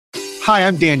Hi,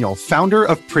 I'm Daniel, founder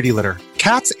of Pretty Litter.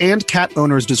 Cats and cat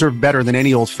owners deserve better than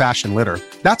any old-fashioned litter.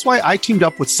 That's why I teamed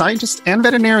up with scientists and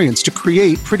veterinarians to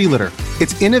create Pretty Litter.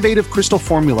 Its innovative crystal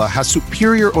formula has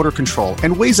superior odor control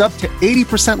and weighs up to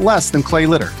 80% less than clay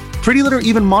litter. Pretty Litter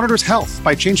even monitors health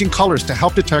by changing colors to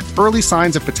help detect early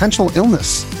signs of potential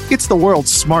illness. It's the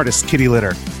world's smartest kitty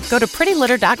litter. Go to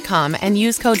prettylitter.com and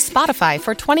use code SPOTIFY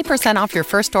for 20% off your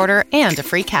first order and a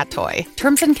free cat toy.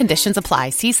 Terms and conditions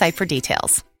apply. See site for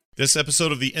details. This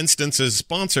episode of The Instance is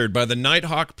sponsored by the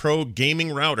Nighthawk Pro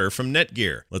gaming router from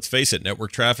Netgear. Let's face it,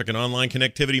 network traffic and online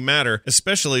connectivity matter,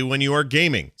 especially when you are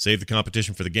gaming. Save the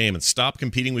competition for the game and stop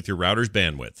competing with your router's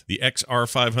bandwidth. The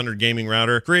XR500 gaming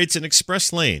router creates an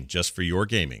express lane just for your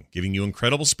gaming, giving you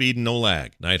incredible speed and no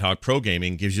lag. Nighthawk Pro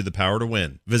Gaming gives you the power to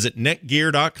win. Visit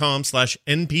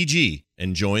netgear.com/NPG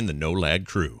and join the no lag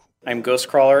crew. I'm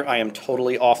Ghostcrawler. I am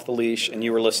totally off the leash, and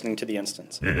you are listening to The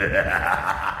Instance.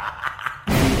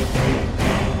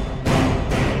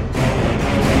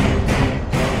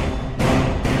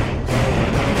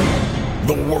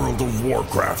 The World of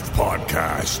Warcraft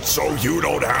podcast, so you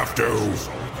don't have to.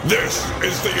 This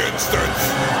is The Instance.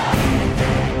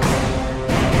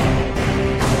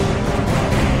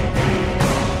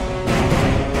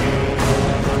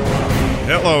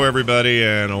 Hello, everybody,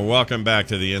 and welcome back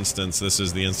to The Instance. This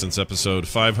is The Instance episode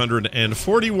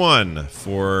 541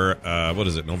 for,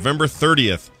 November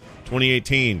 30th,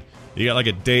 2018. You got like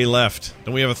a day left.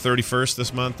 Don't we have a 31st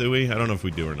this month, do we? I don't know if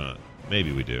we do or not.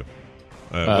 Maybe we do.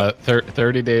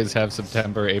 30 days have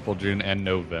September, April, June, and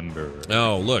November.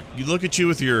 Oh, look. You look at you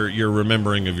with your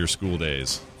remembering of your school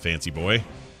days, fancy boy.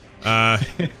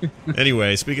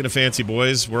 Anyway, speaking of fancy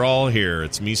boys, we're all here.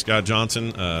 It's me, Scott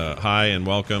Johnson. Hi, and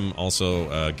welcome.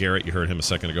 Also, Garrett, you heard him a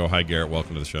second ago. Hi, Garrett.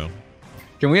 Welcome to the show.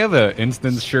 Can we have an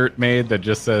Instance shirt made that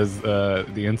just says The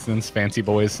Instance Fancy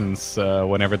Boys since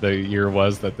whenever the year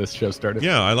was that this show started?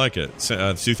 Yeah, I like it.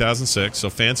 2006, so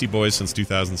Fancy Boys since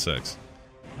 2006.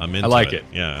 I'm into it.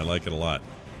 Yeah, I like it a lot.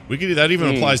 We could do that.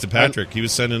 Even applies to Patrick. He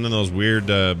was sending in those weird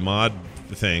mod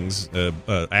things,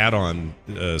 add-on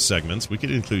segments. We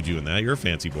could include you in that. You're a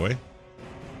fancy boy.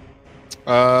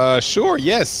 Sure,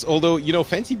 yes. Although,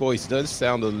 Fancy Boys does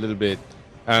sound a little bit,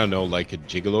 I don't know, like a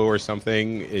gigolo or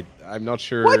something. I'm not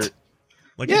sure. What?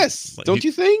 Yes, don't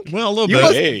you think? Well, a little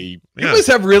bit. You must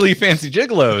have really fancy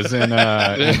gigolos in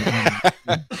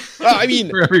I mean,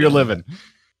 wherever you're living.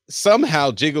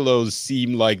 Somehow gigolos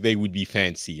seem like they would be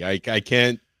fancy. I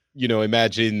can't,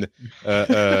 imagine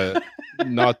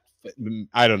not.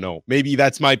 I don't know. Maybe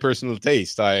that's my personal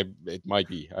taste. It might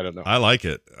be. I don't know. I like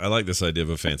it. I like this idea of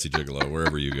a fancy gigolo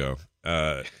wherever you go.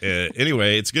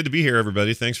 Anyway, it's good to be here,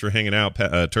 everybody. Thanks for hanging out.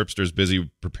 Terpster's busy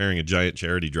preparing a giant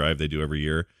charity drive they do every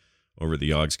year over the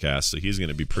Yogscast, so he's going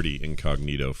to be pretty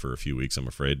incognito for a few weeks, I'm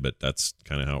afraid, but that's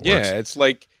kind of how it works. Yeah, it's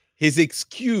like his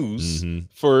excuse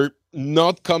for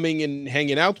not coming and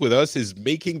hanging out with us is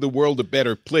making the world a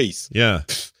better place. Yeah.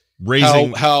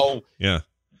 Raising how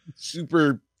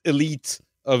super elite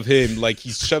of him, like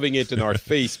he's shoving it in our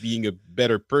face, being a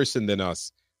better person than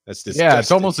us. That's disgusting. Yeah,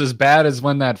 it's almost as bad as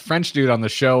when that French dude on the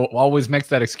show always makes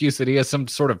that excuse that he has some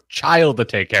sort of child to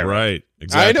take care of. Right,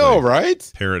 exactly. I know,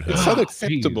 right? Parenthood. It's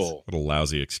unacceptable. What a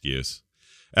lousy excuse.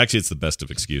 Actually, it's the best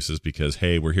of excuses because,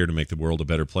 hey, we're here to make the world a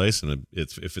better place. And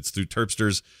if it's through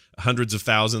Terpster's hundreds of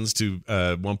thousands to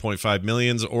 1.5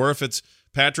 millions, or if it's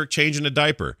Patrick changing a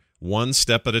diaper, one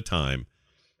step at a time.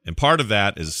 And part of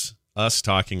that is us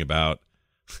talking about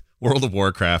World of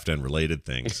Warcraft and related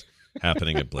things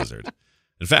happening at Blizzard.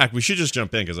 In fact, we should just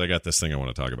jump in because I got this thing I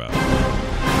want to talk about.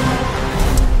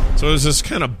 So there's this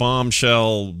kind of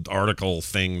bombshell article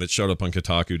thing that showed up on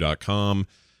Kotaku.com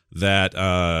that...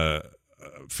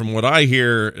 from what I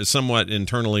hear, somewhat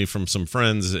internally from some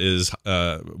friends, is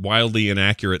wildly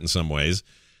inaccurate in some ways.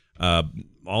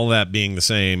 All that being the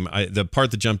same, the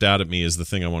part that jumped out at me is the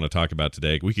thing I want to talk about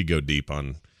today. We could go deep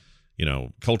on,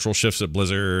 cultural shifts at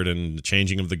Blizzard and the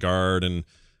changing of the guard and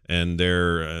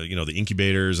their, the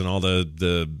incubators and all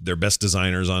their best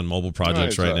designers on mobile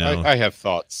projects right now. I have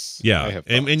thoughts. Yeah, I have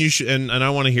thoughts. And you should, and I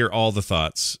want to hear all the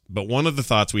thoughts. But one of the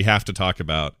thoughts we have to talk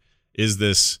about is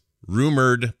this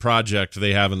rumored project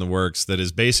they have in the works that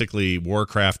is basically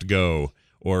Warcraft Go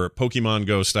or Pokemon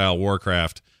Go style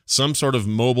Warcraft, some sort of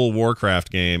mobile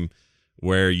Warcraft game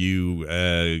where you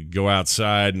go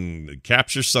outside and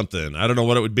capture something. I don't know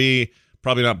what it would be.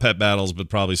 Probably not pet battles, but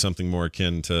probably something more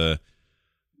akin to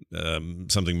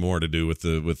something more to do with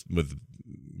with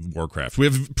Warcraft. We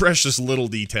have precious little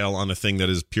detail on a thing that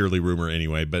is purely rumor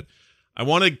anyway, but I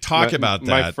want to talk about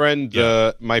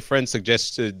that. My friend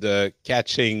suggested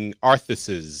catching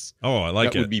Arthuses. Oh, I like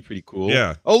it. That would be pretty cool.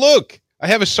 Yeah. Oh, look, I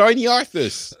have a shiny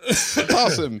Arthas. It's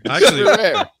awesome. It's Actually, super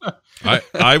rare.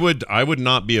 I would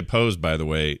not be opposed, by the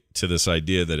way, to this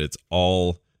idea that it's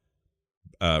all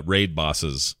raid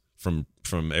bosses from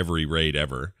every raid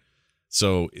ever.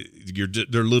 So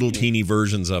they're little teeny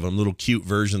versions of them, little cute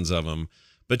versions of them.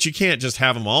 But you can't just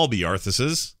have them all be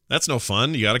Arthuses. That's no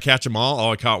fun. You got to catch them all.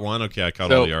 Oh, I caught one. Okay, I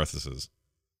caught all the Arthuses.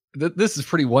 This is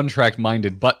pretty one-track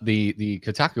minded, but the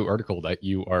Kotaku article that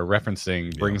you are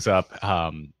referencing brings up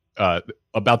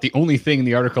about the only thing in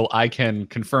the article I can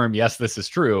confirm, yes, this is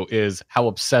true, is how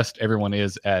obsessed everyone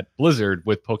is at Blizzard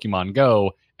with Pokemon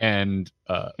Go and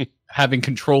having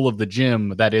control of the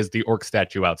gym that is the orc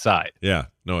statue outside. Yeah,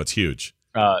 no, it's huge.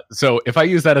 So if I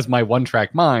use that as my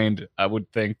one-track mind, I would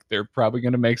think they're probably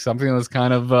going to make something that's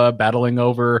kind of battling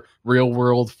over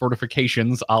real-world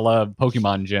fortifications a la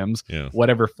Pokemon gyms,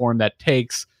 whatever form that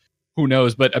takes. Who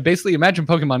knows? But basically, imagine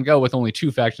Pokemon Go with only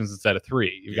 2 factions instead of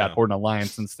 3. You've got Horde and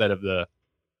Alliance instead of the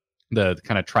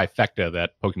kind of trifecta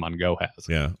that Pokemon Go has.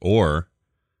 Yeah, or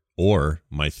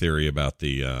my theory about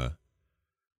the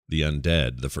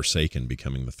undead, the Forsaken,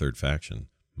 becoming the 3rd faction.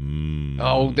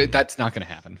 Oh, that's not going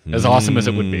to happen. As awesome as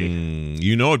it would be,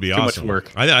 you know, it'd be too awesome. much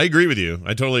work. I agree with you.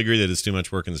 I totally agree that it's too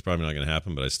much work and it's probably not going to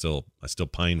happen. But I still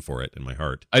pine for it in my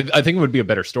heart. I think it would be a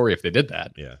better story if they did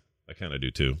that. Yeah, I kind of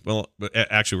do too. Well, but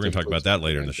actually, we're going to talk about that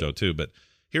later in the show too. But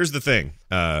here's the thing: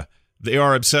 they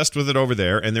are obsessed with it over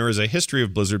there, and there is a history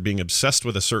of Blizzard being obsessed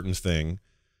with a certain thing,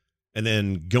 and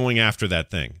then going after that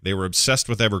thing. They were obsessed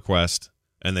with EverQuest,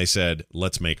 and they said,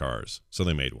 "Let's make ours." So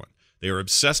they made one. They were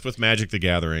obsessed with Magic the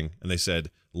Gathering, and they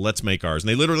said, let's make ours. And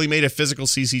they literally made a physical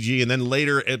CCG, and then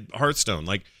later at Hearthstone.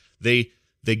 Like, they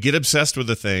get obsessed with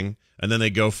the thing, and then they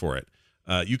go for it.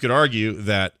 You could argue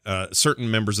that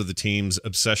certain members of the team's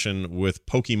obsession with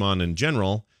Pokemon in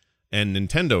general and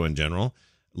Nintendo in general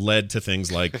led to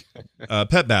things like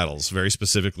pet battles, very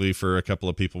specifically for a couple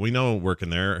of people we know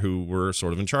working there who were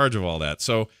sort of in charge of all that.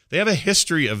 So they have a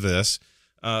history of this.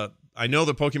 I know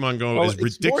that Pokemon Go is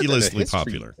ridiculously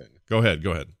popular. Go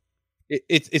ahead.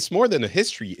 It's more than a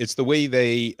history. It's the way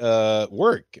they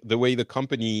work, the way the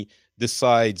company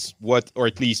decides what, or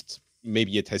at least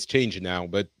maybe it has changed now,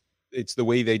 but it's the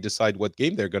way they decide what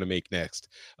game they're going to make next.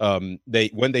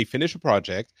 When they finish a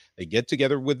project, they get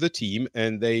together with the team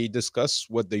and they discuss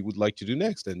what they would like to do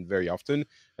next. And very often,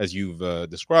 as you've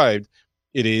described,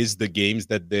 it is the games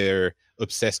that they're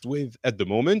obsessed with at the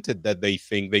moment and that they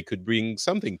think they could bring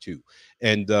something to.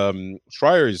 And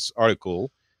Schreier's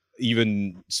article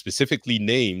even specifically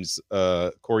names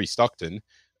Corey Stockton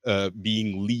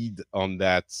being lead on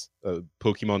that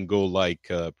Pokemon Go-like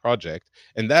project.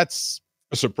 And that's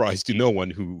a surprise to no one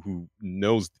who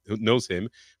knows him.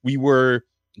 We were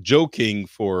joking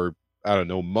for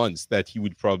months that he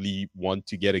would probably want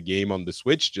to get a game on the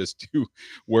Switch just to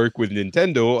work with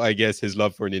Nintendo. I guess his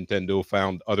love for Nintendo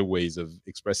found other ways of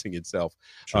expressing itself.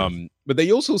 Sure. But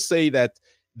they also say that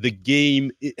the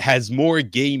game has more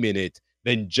game in it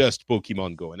than just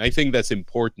Pokemon Go. And I think that's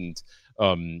important,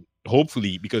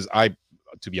 hopefully, because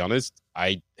to be honest,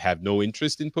 I have no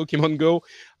interest in Pokemon Go.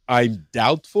 I'm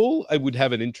doubtful I would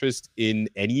have an interest in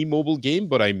any mobile game,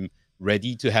 but I'm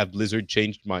ready to have Blizzard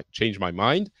change my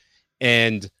mind.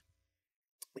 And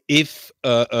if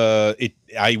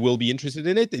I will be interested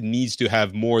in it, it needs to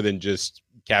have more than just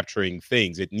capturing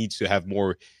things. It needs to have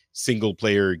more single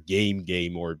player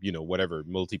game or whatever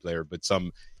multiplayer, but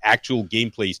some actual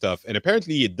gameplay stuff. And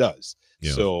apparently it does.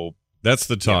 Yeah. So that's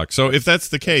the talk. Yeah. So if that's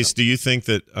the case, do you think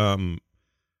that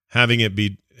having it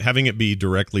be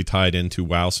directly tied into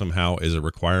WoW somehow is a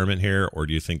requirement here, or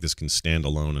do you think this can stand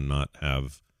alone and not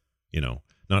have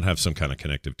some kind of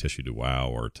connective tissue to WoW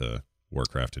or to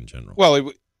Warcraft in general?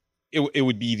 Well, it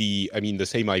would be the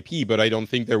same IP, but I don't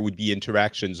think there would be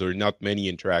interactions or not many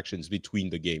interactions between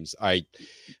the games. I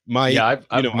have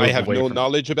no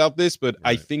knowledge about this, but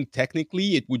right. I think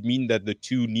technically it would mean that the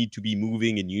two need to be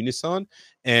moving in unison,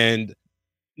 and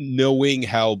knowing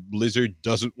how Blizzard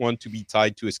doesn't want to be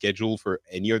tied to a schedule for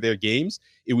any of their games,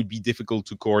 it would be difficult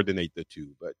to coordinate the two.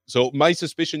 But so my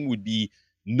suspicion would be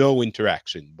no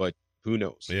interaction, but who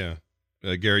knows? Yeah.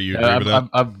 Gary, you agree with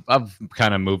that? I've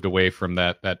kind of moved away from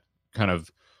that kind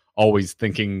of always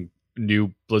thinking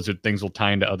new Blizzard things will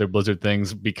tie into other Blizzard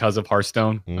things because of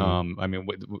Hearthstone. I mean,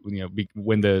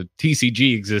 when the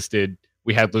TCG existed,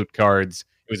 we had loot cards.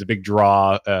 It was a big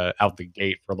draw out the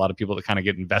gate for a lot of people to kind of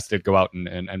get invested, go out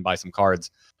and buy some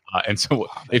cards. And so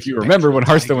if you remember when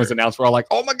Hearthstone was announced, we're all like,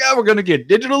 oh my God, we're going to get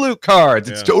digital loot cards.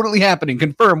 It's totally happening.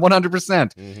 Confirmed 100%.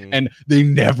 Mm-hmm. And they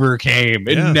never came.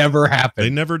 It never happened. They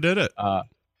never did it.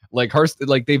 Like Hearthstone,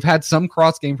 like they've had some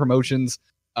cross game promotions,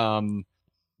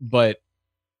 but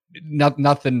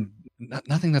nothing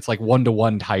nothing that's like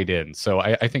 1-to-1 tied in. So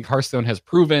I think Hearthstone has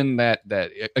proven that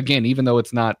again, even though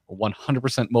it's not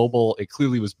 100% mobile, it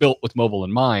clearly was built with mobile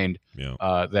in mind. Yeah.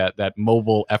 That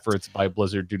mobile efforts by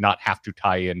Blizzard do not have to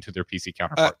tie into their PC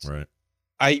counterparts. Right.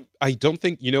 I don't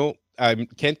think, I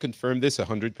can't confirm this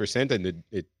 100%, and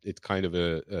it's kind of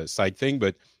a side thing,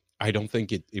 but I don't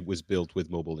think it was built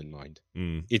with mobile in mind.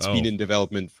 It's been in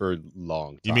development for a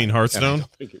long time. You mean Hearthstone?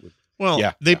 Well,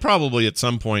 Yeah, they probably at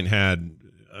some point had.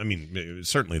 I mean,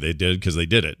 certainly they did because they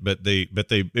did it, but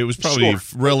it was probably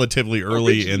relatively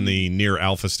early in the near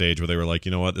alpha stage where they were like,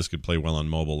 you know what, this could play well on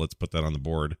mobile. Let's put that on the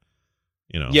board.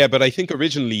 Yeah, but I think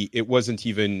originally it wasn't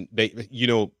even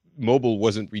mobile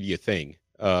wasn't really a thing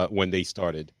when they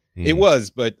started. It was,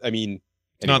 but I mean,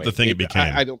 it's not the thing it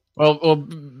became. I don't. Well,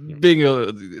 being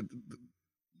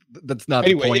that's not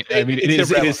the point. I mean, it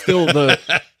is still the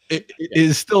it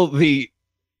is still the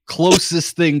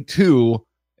closest thing to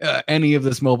any of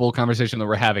this mobile conversation that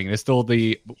we're having. It's still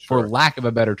for lack of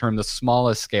a better term, the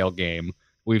smallest scale game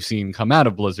we've seen come out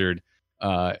of Blizzard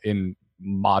in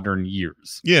modern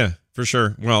years. Yeah, for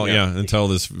sure. Well, yeah, until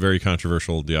this very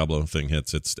controversial Diablo thing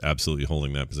hits, it's absolutely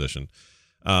holding that position.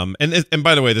 And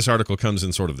by the way, this article comes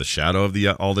in sort of the shadow of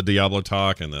all the Diablo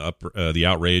talk and the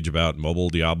outrage about mobile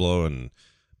Diablo and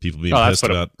people being pissed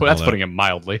about. That's putting it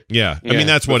mildly. Yeah, I mean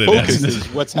that's what it is. Is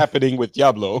what's happening with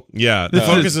Diablo. Yeah, the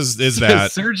focus is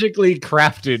that surgically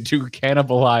crafted to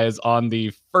cannibalize on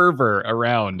the fervor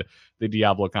around the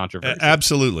Diablo controversy.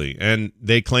 Absolutely, and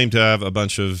they claim to have a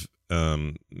bunch of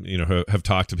have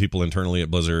talked to people internally at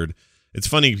Blizzard. It's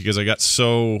funny because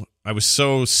I was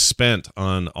so spent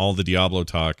on all the Diablo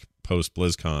talk post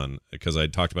BlizzCon because I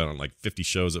talked about it on like 50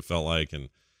 shows, it felt like, and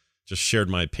just shared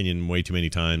my opinion way too many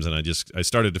times. And I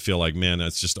started to feel like, man,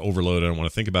 that's just overload. I don't want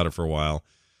to think about it for a while,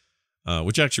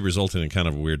 which actually resulted in kind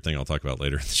of a weird thing I'll talk about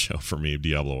later in the show for me,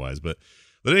 Diablo wise. But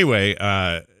anyway,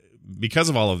 because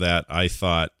of all of that, I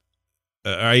thought,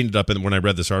 I ended up, when I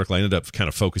read this article, I ended up kind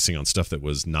of focusing on stuff that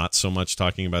was not so much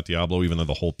talking about Diablo, even though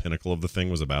the whole pinnacle of the thing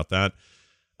was about that.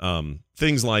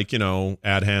 Things like,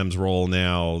 Adham's role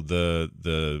now,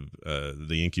 the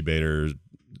incubator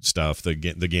stuff, the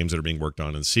games that are being worked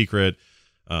on in secret,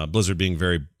 Blizzard being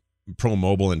very pro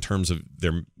mobile in terms of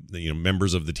their,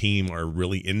 members of the team are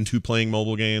really into playing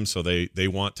mobile games, so they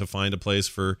want to find a place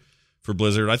for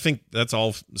Blizzard. I think that's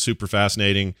all super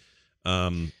fascinating.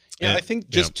 I think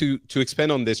just to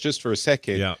expand on this just for a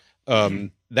second,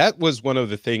 that was one of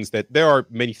the things that there are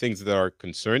many things that are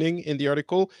concerning in the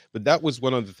article, but that was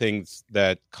one of the things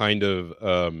that kind of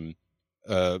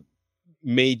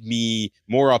made me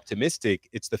more optimistic.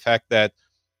 It's the fact that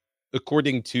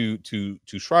according to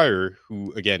Schreier,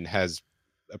 who again has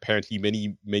apparently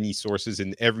many sources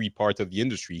in every part of the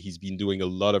industry, he's been doing a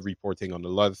lot of reporting on a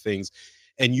lot of things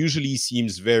and usually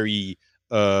seems very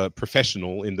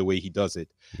professional in the way he does it.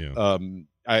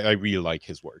 I really like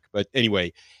his work. But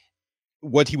anyway,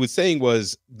 what he was saying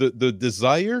was the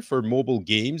desire for mobile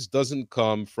games doesn't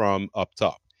come from up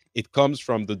top. It comes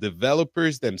from the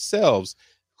developers themselves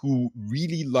who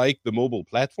really like the mobile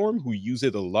platform, who use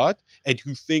it a lot, and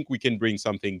who think we can bring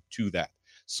something to that.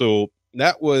 So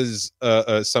that was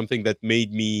something that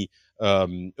made me a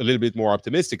little bit more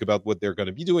optimistic about what they're going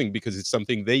to be doing, because it's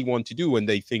something they want to do and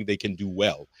they think they can do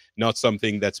well, not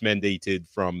something that's mandated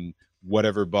from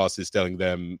whatever boss is telling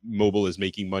them mobile is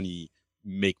making money,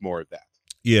 make more of that.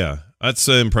 Yeah, that's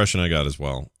the impression I got as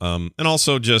well. And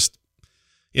also just,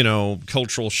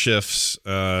 cultural shifts.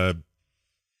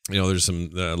 There's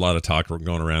a lot of talk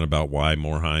going around about why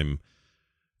Morhaime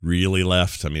really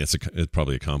left. I mean, it's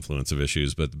probably a confluence of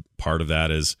issues, but part of that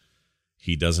is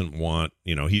he doesn't want,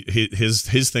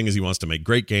 his thing is he wants to make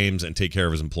great games and take care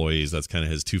of his employees. That's kind of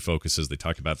his two focuses. They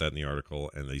talk about that in the article,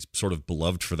 and he's sort of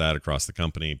beloved for that across the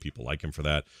company. People like him for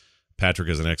that. Patrick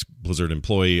is an ex-Blizzard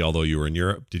employee, although you were in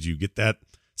Europe. Did you get that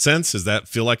sense? Does that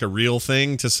feel like a real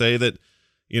thing to say that,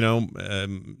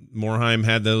 Morhaime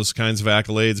had those kinds of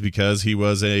accolades because he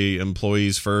was a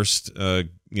employees first,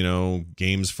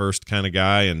 games first kind of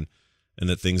guy, and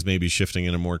that things may be shifting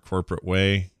in a more corporate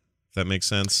way? If that makes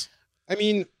sense. I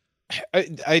mean,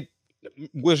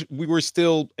 we were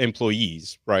still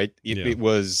employees, right? It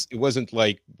wasn't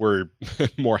like we're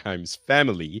Morheime's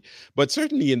family, but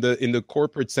certainly in the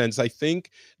corporate sense, I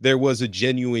think there was a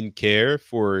genuine care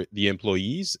for the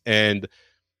employees, and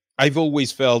I've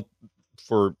always felt,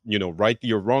 for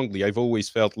rightly or wrongly, I've always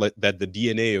felt that the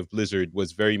DNA of Blizzard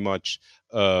was very much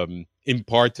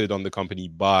imparted on the company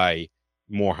by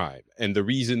Morhaime, and the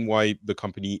reason why the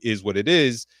company is what it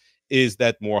is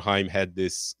that Morhaime had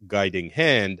this guiding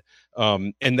hand,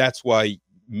 and that's why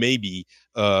maybe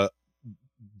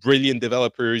brilliant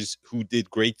developers who did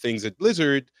great things at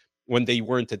Blizzard when they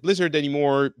weren't at Blizzard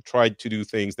anymore, tried to do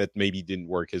things that maybe didn't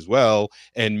work as well.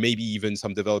 And maybe even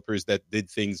some developers that did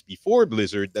things before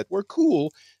Blizzard that were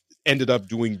cool ended up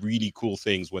doing really cool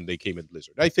things when they came at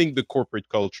Blizzard. I think the corporate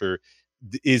culture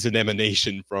is an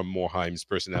emanation from Morhaim's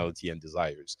personality and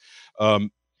desires.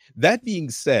 That being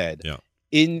said,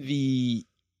 in the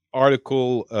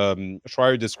article,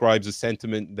 Schreier describes a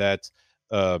sentiment that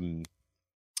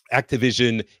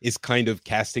Activision is kind of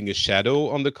casting a shadow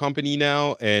on the company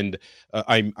now, and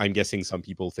I'm guessing some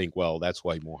people think, well, that's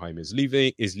why Morhaim is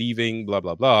leaving, blah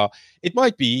blah blah. It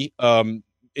might be.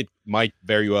 It might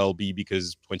very well be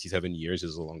because 27 years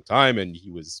is a long time, and he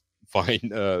was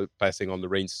fine passing on the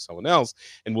reins to someone else,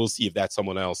 and we'll see if that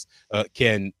someone else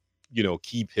can,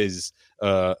 keep his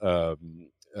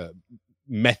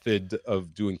method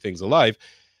of doing things alive.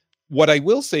 What I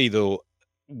will say, though,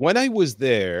 when I was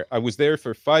there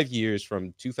for 5 years,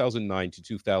 from 2009 to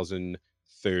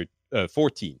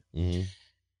 2014. Mm-hmm.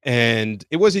 And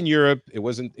it was in Europe. It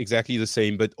wasn't exactly the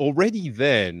same, but already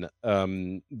then,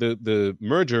 the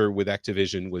merger with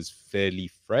Activision was fairly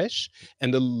fresh,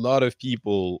 and a lot of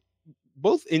people,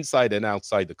 both inside and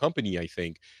outside the company, I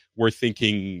think, were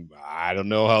thinking, I don't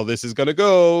know how this is going to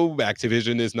go.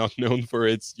 Activision is not known for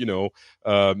its,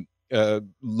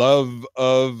 love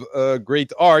of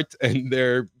great art, and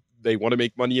they want to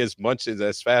make money as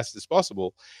fast as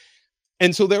possible.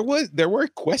 And so there were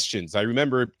questions. I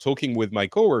remember talking with my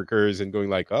coworkers and going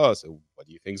like, oh, so what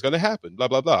do you think is going to happen? Blah,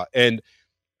 blah, blah. And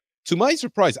to my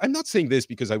surprise, I'm not saying this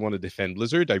because I want to defend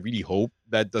Blizzard. I really hope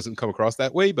that doesn't come across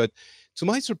that way. But to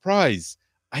my surprise,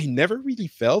 I never really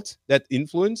felt that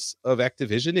influence of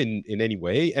Activision in any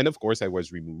way. And of course, I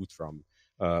was removed from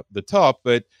the top.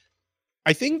 But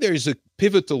I think there's a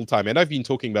pivotal time, and I've been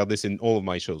talking about this in all of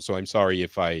my shows, so I'm sorry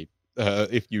if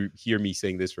you hear me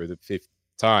saying this for the fifth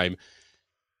time.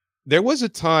 There was a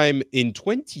time in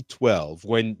 2012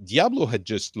 when Diablo had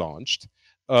just launched,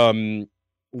 when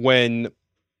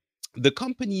the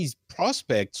company's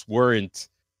prospects weren't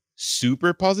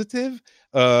super positive.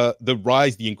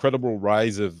 The incredible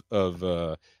rise of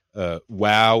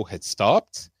WoW had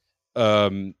stopped.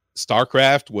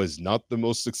 StarCraft was not the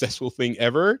most successful thing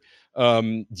ever.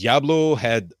 Diablo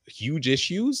had huge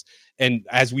issues. And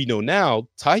as we know now,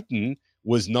 Titan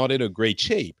was not in a great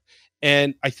shape.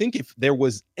 And I think if there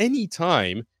was any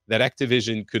time that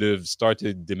Activision could have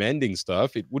started demanding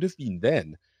stuff, it would have been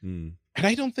then. And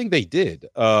I don't think they did.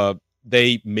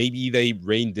 They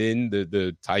reined in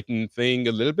the Titan thing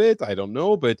a little bit. I don't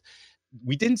know. But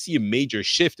we didn't see a major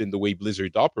shift in the way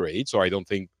Blizzard operates. So I don't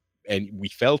think, and we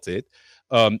felt it.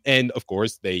 And of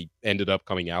course, they ended up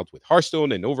coming out with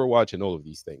Hearthstone and Overwatch and all of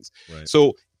these things. Right.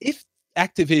 So if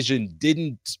Activision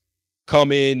didn't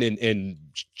come in and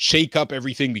shake up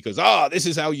everything because, this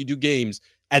is how you do games,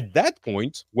 at that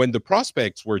point, when the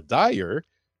prospects were dire,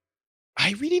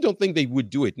 I really don't think they would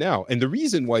do it now. And the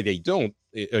reason why they don't,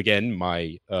 again,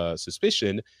 my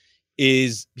suspicion,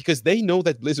 is because they know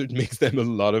that Blizzard makes them a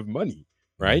lot of money,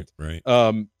 right? Right.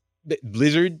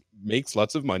 Blizzard makes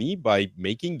lots of money by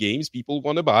making games people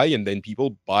want to buy, and then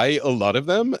people buy a lot of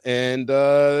them, and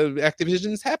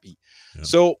Activision's happy. Yeah.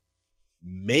 So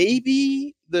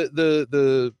maybe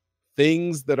the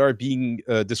things that are being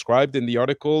described in the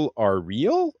article are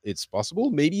real. It's possible.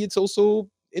 Maybe it's also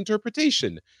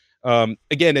interpretation.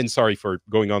 Again, and sorry for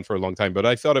going on for a long time, but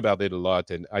I thought about it a lot,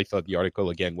 and I thought the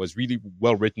article, again, was really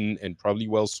well written and probably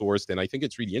well sourced, and I think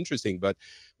it's really interesting. But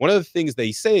one of the things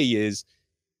they say is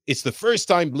it's the first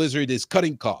time Blizzard is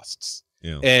cutting costs.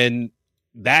 Yeah. And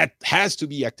that has to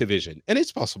be Activision. And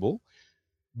it's possible.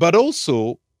 But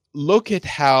also, look at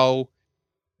the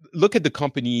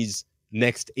company's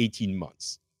next 18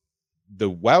 months. The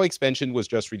WoW expansion was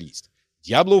just released.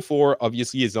 Diablo 4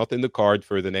 obviously is not in the card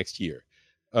for the next year.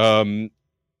 The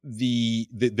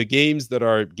games that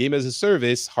are game as a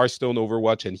service, Hearthstone,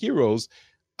 Overwatch, and Heroes,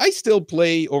 I still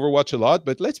play Overwatch a lot,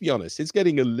 but let's be honest, it's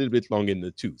getting a little bit long in the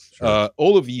tooth. Sure.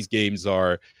 All of these games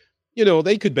are,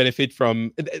 they could benefit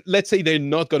from, let's say they're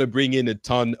not going to bring in a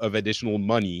ton of additional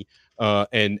money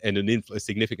and a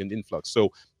significant influx.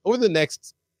 So over the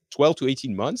next 12 to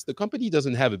 18 months, the company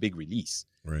doesn't have a big release.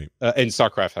 Right. And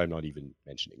StarCraft, I'm not even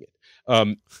mentioning it.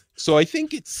 So I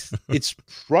think it's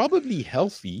probably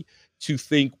healthy to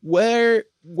think where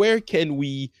can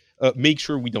we make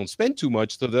sure we don't spend too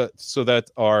much so that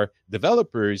our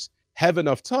developers have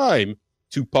enough time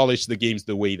to polish the games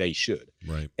the way they should.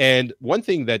 Right. And one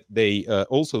thing that they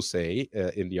also say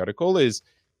in the article is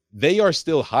they are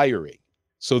still hiring.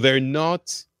 So they're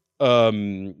not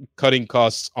cutting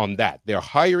costs on that. They're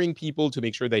hiring people to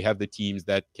make sure they have the teams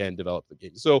that can develop the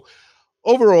game. So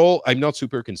overall, I'm not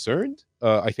super concerned.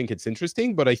 I think it's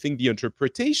interesting, but I think the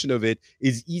interpretation of it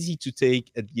is easy to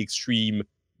take at the extreme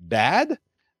bad.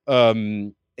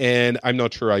 And I'm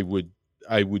not sure I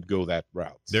would go that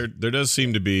route. There does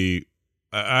seem to be.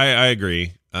 I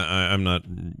agree. I'm not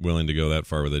willing to go that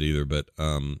far with it either. But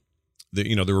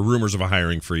there were rumors of a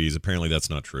hiring freeze. Apparently, that's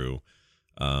not true.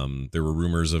 There were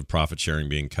rumors of profit sharing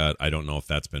being cut. I don't know if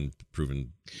that's been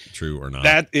proven true or not.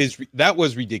 That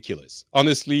was ridiculous.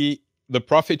 Honestly, the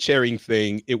profit sharing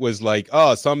thing, it was like,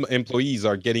 some employees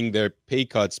are getting their pay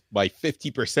cuts by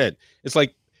 50%. It's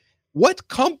like, what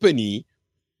company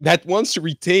that wants to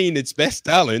retain its best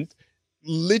talent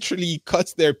literally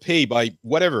cuts their pay by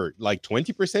whatever, like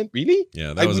 20%? Really?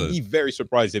 Yeah, I would be very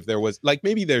surprised if there was, like,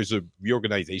 maybe there's a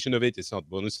reorganization of it. It's not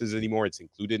bonuses anymore. It's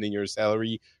included in your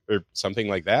salary or something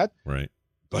like that. Right.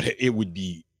 But it would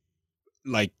be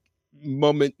like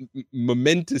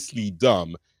momentously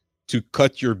dumb to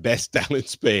cut your best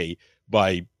talent's pay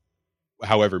by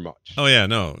however much. Oh yeah,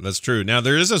 no, that's true. Now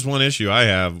there is this one issue I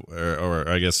have, or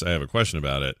I guess I have a question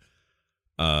about it,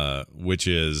 which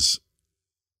is,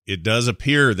 it does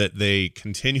appear that they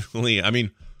continually, I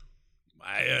mean,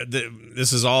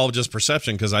 this is all just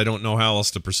perception because I don't know how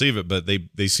else to perceive it, but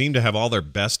they seem to have all their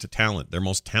best talent, their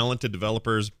most talented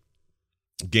developers,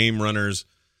 game runners,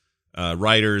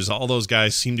 writers, all those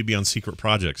guys seem to be on secret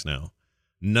projects now.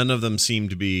 None of them seem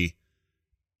to be,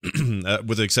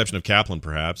 with the exception of Kaplan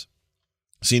perhaps,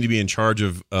 seem to be in charge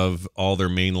of all their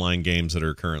mainline games that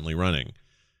are currently running.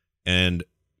 And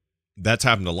that's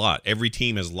happened a lot. Every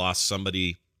team has lost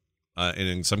somebody, and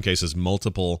in some cases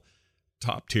multiple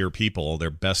top tier people,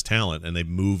 their best talent, and they've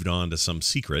moved on to some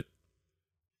secret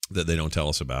that they don't tell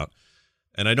us about.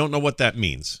 And I don't know what that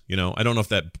means. I don't know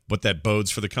what that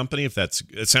bodes for the company.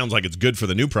 It sounds like it's good for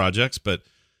the new projects, but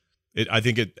I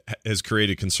think it has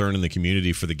created concern in the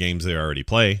community for the games they already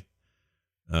play.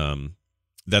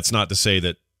 That's not to say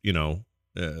that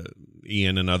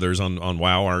Ian and others on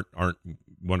WoW aren't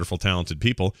wonderful, talented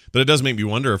people, but it does make me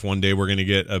wonder if one day we're going to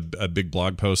get a big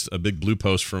blog post, a big blue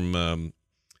post from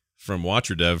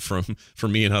WatcherDev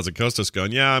from me and Hazakostas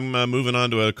going, yeah, I'm moving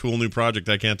on to a cool new project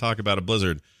I can't talk about at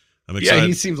Blizzard. I'm excited. Yeah,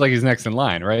 he seems like he's next in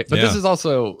line, right? But this is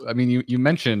also, I mean, you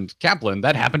mentioned Kaplan.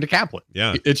 That happened to Kaplan.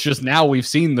 Yeah, it's just now we've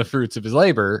seen the fruits of his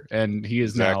labor, and he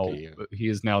is now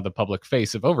the public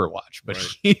face of Overwatch. But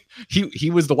right. he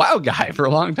was the WoW guy for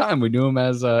a long time. We knew him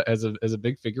as a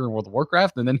big figure in World of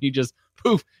Warcraft, and then he just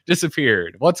poof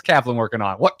disappeared. What's Kaplan working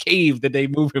on? What cave did they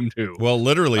move him to? Well,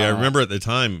 literally, I remember at the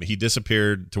time he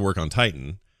disappeared to work on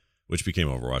Titan, which became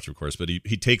Overwatch, of course. But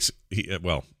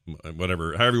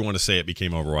whatever, however you want to say it,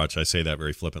 became Overwatch. I say that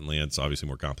very flippantly. It's obviously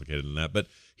more complicated than that. But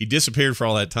he disappeared for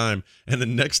all that time. And the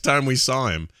next time we saw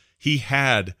him, he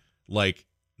had like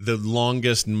the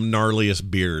longest,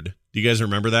 gnarliest beard. Do you guys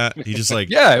remember that? He just like...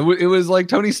 yeah, it was like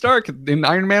Tony Stark in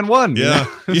Iron Man 1. Yeah,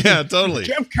 yeah, totally.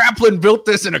 Jeff Kaplan built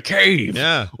this in a cave.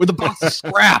 Yeah. With a box of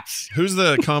scraps. Who's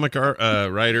the comic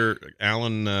writer?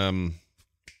 Alan...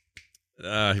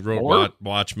 he wrote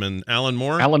Watchmen. Alan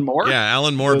Moore? Alan Moore? Yeah,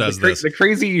 Alan Moore does this. The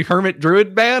crazy hermit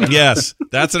druid band? Yes,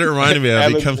 that's what it reminded me of.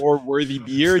 Alan Moore worthy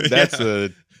beard? That's a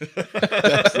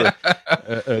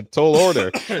tall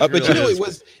order. But really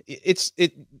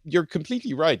you're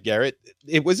completely right, Garrett.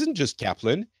 It wasn't just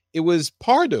Kaplan. It was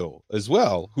Pardo as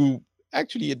well, who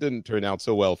actually it didn't turn out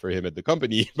so well for him at the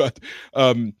company, but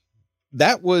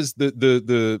that was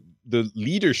the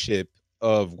leadership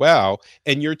of WoW.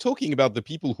 And you're talking about the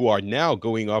people who are now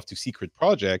going off to secret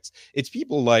projects. It's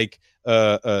people like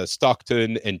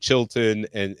Stockton and Chilton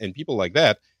and people like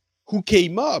that who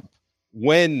came up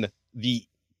when the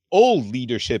old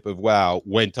leadership of WoW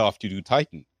went off to do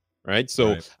Titan, right?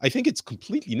 So I think it's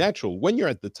completely natural. When you're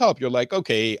at the top, you're like,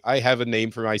 okay, I have a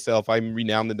name for myself. I'm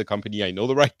renowned in the company. I know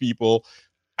the right people.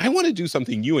 I want to do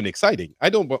something new and exciting. I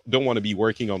don't want to be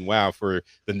working on WoW for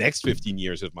the next 15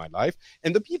 years of my life.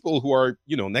 And the people who are,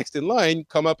 next in line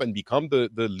come up and become the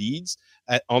leads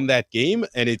on that game.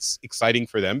 And it's exciting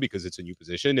for them because it's a new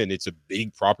position and it's a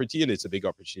big property and it's a big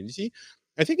opportunity.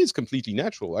 I think it's completely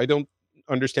natural. I don't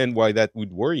understand why that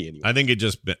would worry anyone. I think it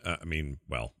just,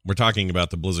 we're talking about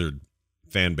the Blizzard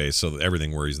fan base, so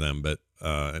everything worries them, but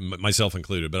myself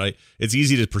included. But it's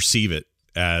easy to perceive it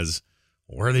as,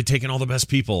 where are they taking all the best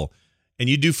people? And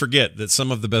you do forget that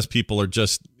some of the best people are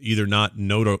just either not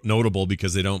notable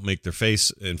because they don't make their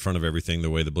face in front of everything the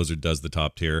way the Blizzard does the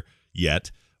top tier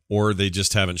yet, or they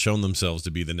just haven't shown themselves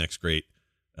to be the next great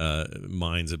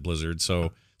minds at Blizzard.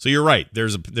 So you're right.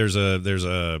 There's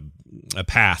a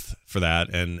path for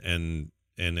that, and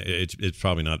it's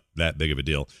probably not that big of a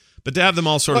deal. But to have them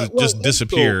all sort of just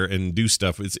disappear and do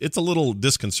stuff, it's a little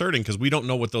disconcerting because we don't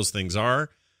know what those things are.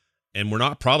 and we're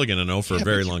not probably going to know for a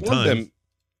very long time.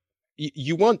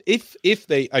 You want if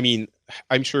they, I mean,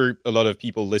 I'm sure a lot of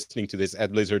people listening to this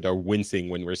at Blizzard are wincing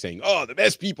when we're saying, oh, the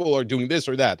best people are doing this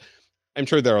or that. I'm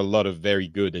sure there are a lot of very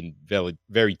good and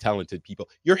very talented people.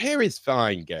 Your hair is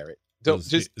fine, Garrett.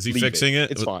 Is he fixing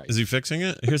it? It's fine. Is he fixing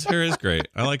it? His hair is great.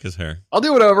 I like his hair. I'll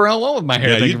do whatever I want with my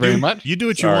hair. Thank you very much. You do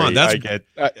what you want. That's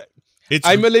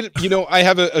I'm a little, I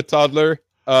have a toddler.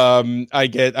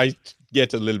 I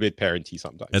get a little bit parenty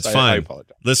sometimes. It's fine. I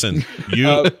apologize. Listen,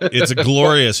 it's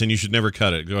glorious, and you should never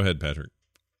cut it. Go ahead, Patrick.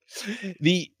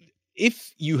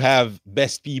 If you have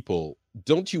best people,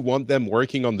 don't you want them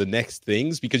working on the next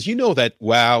things? Because you know that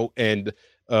WoW and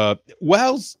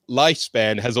WoW's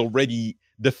lifespan has already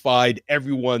defied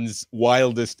everyone's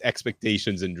wildest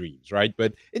expectations and dreams, right?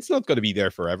 But it's not going to be there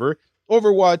forever.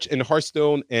 Overwatch and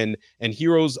Hearthstone and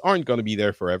Heroes aren't going to be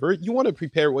there forever. You want to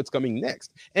prepare what's coming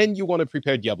next, and you want to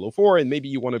prepare Diablo 4, and maybe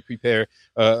you want to prepare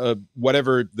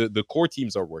whatever the core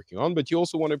teams are working on, but you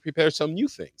also want to prepare some new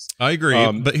things. I agree,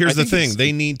 but here's the thing: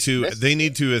 they need to,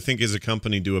 I think, as a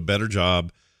company, do a better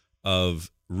job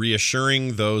of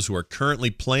reassuring those who are currently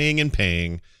playing and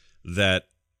paying that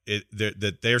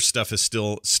that their stuff is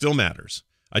still matters.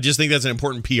 I just think that's an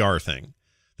important PR thing.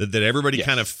 That everybody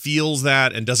kind of feels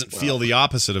that and doesn't feel the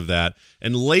opposite of that.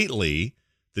 And lately,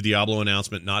 the Diablo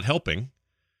announcement not helping,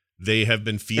 they have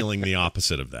been feeling the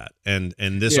opposite of that. And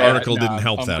this article didn't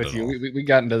help that at all. We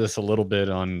got into this a little bit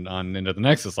on Into the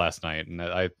Nexus last night, and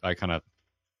I kind of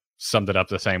summed it up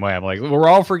the same way. I'm like, we're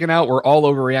all freaking out, we're all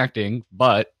overreacting,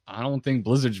 but I don't think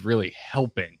Blizzard's really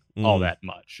helping all that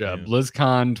much.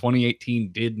 BlizzCon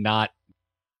 2018 did not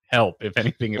help. If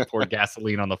anything, it poured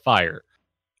gasoline on the fire.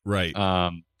 Right.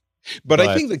 But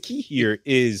I think the key here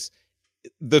is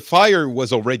the fire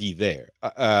was already there.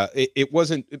 It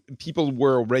wasn't, people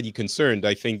were already concerned.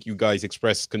 I think you guys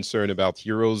expressed concern about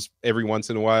Heroes every once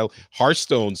in a while.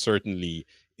 Hearthstone certainly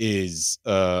is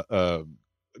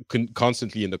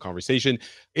constantly in the conversation.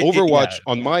 Overwatch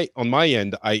on my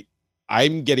end,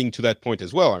 I'm getting to that point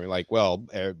as well. I'm like, well,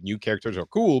 new characters are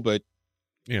cool, but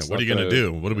what are you going to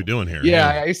do? What are we doing here?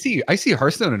 Yeah, I see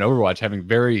Hearthstone and Overwatch having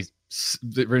very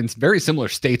similar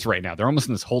states right now. They're almost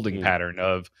in this holding pattern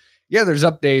of, there's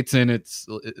updates, and it's,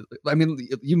 I mean,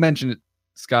 you mentioned it,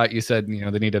 Scott, you said,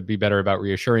 they need to be better about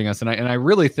reassuring us. And I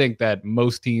really think that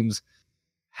most teams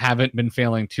haven't been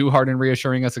failing too hard in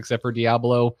reassuring us, except for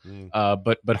Diablo.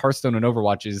 But Hearthstone and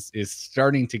Overwatch is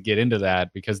starting to get into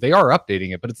that because they are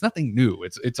updating it, but it's nothing new.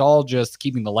 It's all just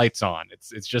keeping the lights on.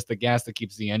 It's just the gas that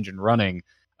keeps the engine running.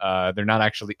 They're not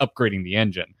actually upgrading the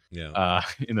engine.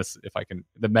 In this, if I can,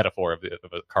 the metaphor of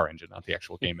a car engine, not the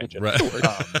actual game engine. Right.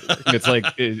 It's like,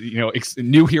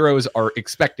 new heroes are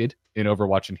expected in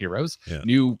Overwatch and Heroes.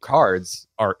 New cards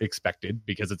are expected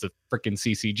because it's a freaking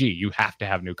CCG. You have to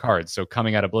have new cards. So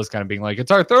coming out of BlizzCon and being like, it's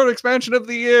our third expansion of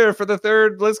the year for the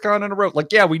third BlizzCon in a row.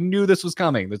 Like, we knew this was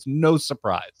coming. There's no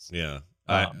surprise. Yeah.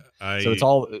 So it's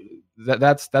all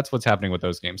that's what's happening with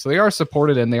those games. So they are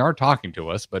supported and they are talking to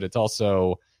us, but it's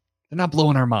also, they're not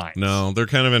blowing our minds. No, they're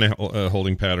kind of in a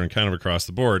holding pattern kind of across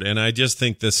the board. And I just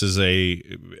think this is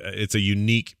it's a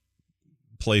unique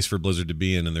place for Blizzard to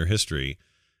be in their history,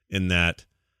 in that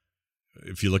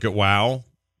if you look at WoW,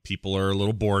 people are a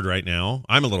little bored right now.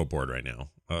 I'm a little bored right now.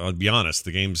 I'll be honest.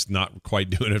 The game's not quite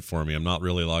doing it for me. I'm not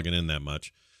really logging in that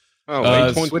much.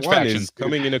 8.1 is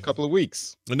coming in a couple of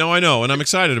weeks. No, I know. And I'm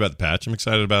excited about the patch. I'm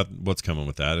excited about what's coming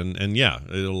with that. And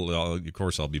of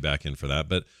course I'll be back in for that.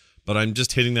 But I'm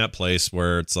just hitting that place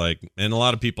where it's like, and a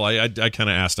lot of people, I kind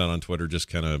of asked out on Twitter, just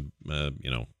kind of,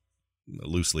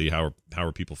 loosely, how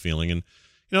are people feeling? And,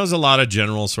 there's a lot of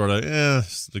general sort of,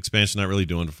 the expansion not really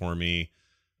doing it for me.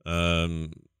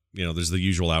 There's the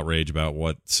usual outrage about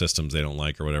what systems they don't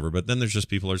like or whatever. But then there's just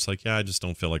people who are just like, I just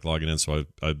don't feel like logging in. So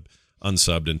I've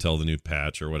unsubbed until the new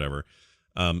patch or whatever.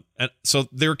 And so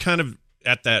they're kind of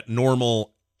at that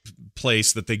normal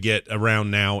place that they get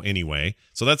around now anyway.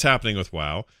 So that's happening with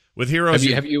WoW. With Heroes,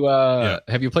 have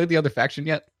you played the other faction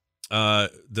yet?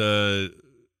 What do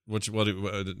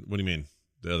you mean?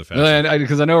 The other faction?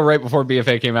 Because I know right before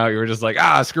BFA came out, you were just like,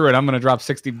 screw it, I'm going to drop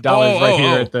 $60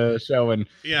 here at the show and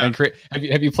create.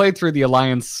 Have you played through the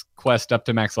Alliance quest up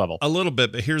to max level? A little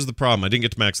bit, but here's the problem. I didn't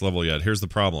get to max level yet. Here's the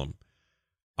problem.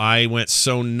 I went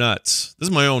so nuts. This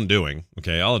is my own doing.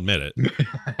 Okay, I'll admit it.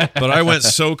 But I went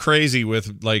so crazy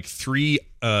with like 3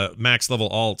 max level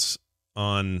alts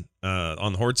on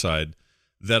the Horde side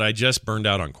that I just burned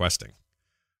out on questing.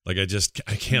 Like I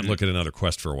can't look at another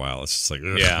Quest for a while. It's just like,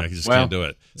 ugh, Yeah. I just Well, can't do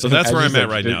it. So that's where I'm at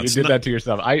right now. You It's did not- that to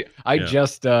yourself. I Yeah.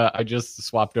 just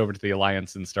swapped over to the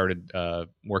Alliance and started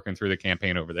working through the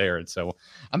campaign over there, and so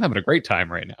I'm having a great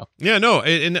time right now. Yeah, no,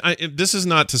 this is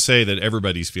not to say that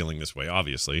everybody's feeling this way,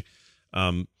 obviously,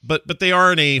 but they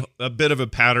are in a bit of a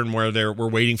pattern where we're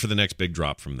waiting for the next big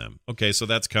drop from them. Okay, so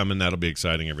that's coming. That'll be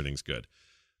exciting. Everything's good.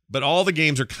 But all the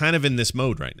games are kind of in this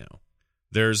mode right now.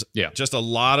 There's just a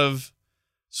lot of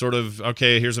sort of,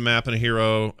 okay, here's a map and a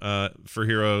hero for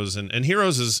Heroes, and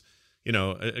Heroes is,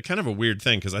 a kind of a weird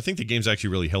thing because I think the game's actually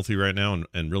really healthy right now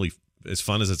and really as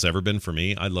fun as it's ever been for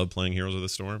me. I love playing Heroes of the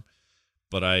Storm,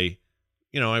 but I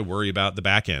worry about the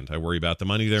back end. I worry about the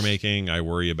money they're making. I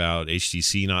worry about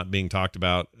HTC not being talked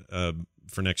about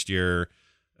for next year.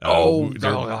 Don't give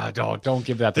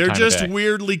that the They're time just of day.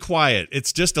 weirdly quiet.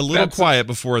 It's just a little quiet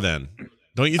before then.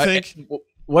 Don't you think?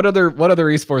 What other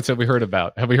esports have we heard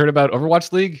about? Have we heard about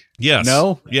Overwatch League? Yes.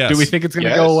 No? Yes. Do we think it's going to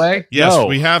Yes. go away? Yes, No.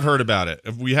 we have heard about it.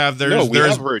 We have. We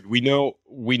have heard. We know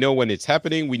when it's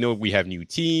happening. We know we have new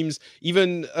teams.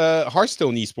 Even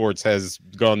Hearthstone Esports has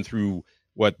gone through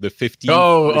the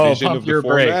 15th revision pump of the your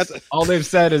format. brakes. All they've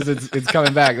said is it's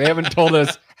coming back. They haven't told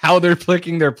us how they're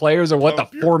picking their players or what Pump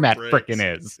the your format brakes.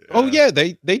 frickin' is. Oh yeah,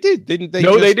 they did, didn't they?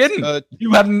 No, they didn't.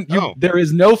 You haven't. Oh. There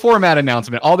is no format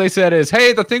announcement. All they said is,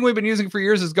 "Hey, the thing we've been using for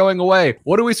years is going away.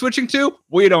 What are we switching to?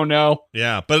 We don't know."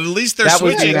 Yeah, but at least they're That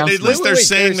was the switching. At announcement. least they're Wait,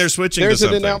 saying they're switching to There's an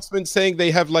something. announcement saying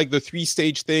they have the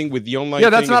 3-stage thing with the online.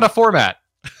 Yeah, that's thing not a format.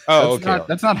 Oh, That's okay. not,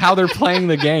 that's not how they're playing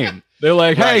the game. They're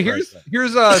like, "Hey, Right,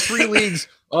 here's 3 leagues.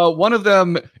 One of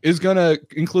them is gonna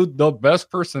include the best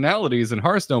personalities in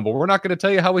Hearthstone, but we're not gonna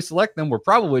tell you how we select them. We're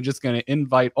probably just gonna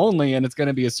invite only, and it's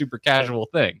gonna be a super casual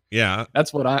thing." Yeah,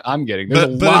 That's what I'm getting.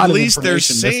 There's but a lot at of least they're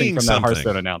information missing saying from that Hearthstone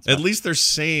something. announcement. At least they're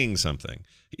saying something.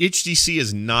 HTC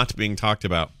is not being talked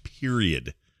about.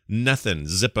 Period. Nothing.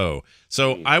 Zippo.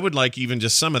 So I would like even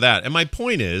just some of that. And my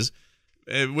point is,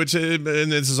 and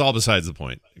this is all besides the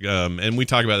point. And we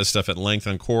talk about this stuff at length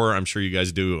on Core. I'm sure you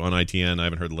guys do on ITN. I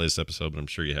haven't heard the latest episode, but I'm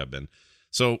sure you have been.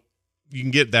 So you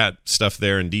can get that stuff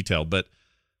there in detail. But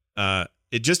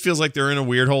it just feels like they're in a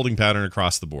weird holding pattern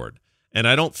across the board. And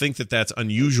I don't think that that's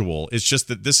unusual. It's just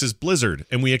that this is Blizzard,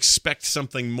 and we expect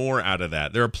something more out of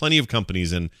that. There are plenty of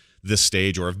companies in this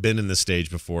stage or have been in this stage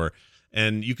before.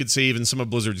 And you could say even some of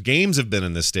Blizzard's games have been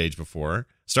in this stage before.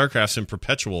 StarCraft's in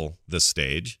perpetual this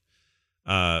stage.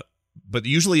 But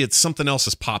usually it's something else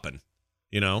is popping,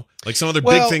 like some other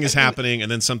big thing is happening, and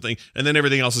then something, and then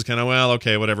everything else is kind of, well,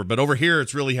 okay, whatever. But over here,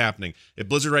 it's really happening. At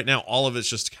Blizzard right now, all of it's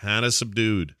just kind of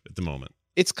subdued at the moment.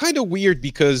 It's kind of weird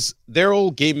because they're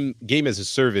all game as a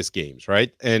service games,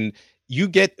 right? And you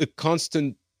get a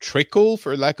constant trickle,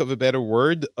 for lack of a better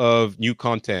word, of new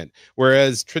content.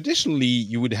 Whereas traditionally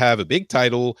you would have a big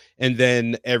title and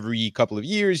then every couple of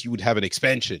years you would have an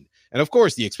expansion. And of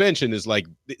course the expansion is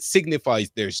it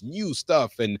signifies there's new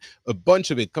stuff and a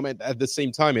bunch of it coming at the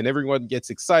same time and everyone gets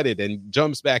excited and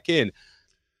jumps back in.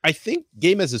 I think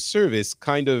game as a service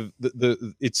kind of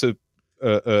it's an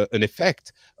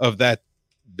effect of that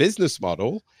business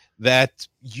model, that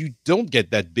you don't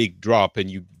get that big drop and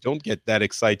you don't get that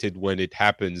excited when it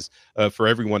happens for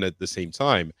everyone at the same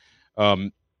time.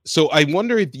 So I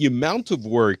wonder if the amount of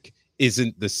work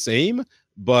isn't the same,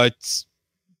 but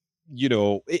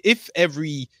if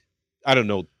every,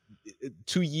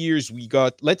 2 years we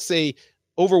got, let's say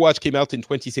Overwatch came out in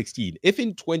 2016. If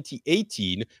in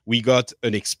 2018 we got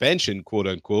an expansion, quote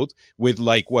unquote, with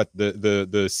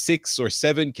the 6 or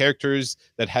 7 characters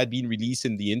that had been released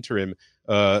in the interim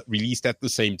released at the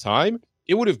same time,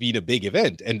 it would have been a big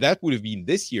event, and that would have been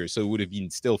this year, so it would have been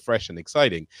still fresh and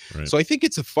exciting. Right. So I think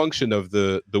it's a function of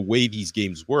the way these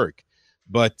games work.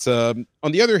 But on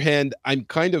the other hand, I'm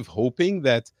kind of hoping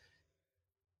that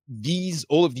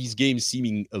all of these games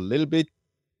seeming a little bit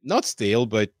not stale,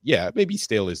 but yeah, maybe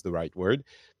stale is the right word,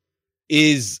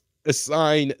 is a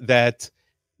sign that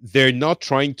they're not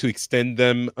trying to extend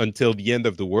them until the end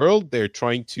of the world. They're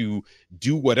trying to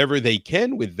do whatever they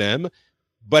can with them,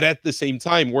 but at the same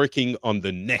time working on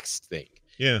the next thing.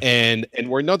 Yeah. And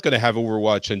we're not going to have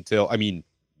Overwatch until,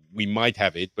 we might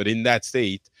have it, but in that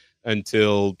state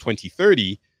until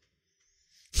 2030.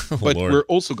 But Lord. we're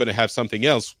also going to have something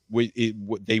else.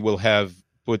 They will have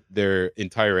put their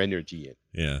entire energy in.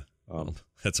 Yeah.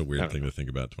 That's a I weird don't thing to think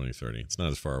about 2030. It's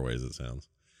not as far away as it sounds.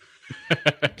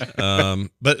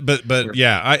 But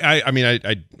yeah,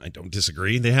 I don't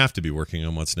disagree. They have to be working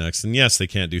on what's next. And yes, they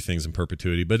can't do things in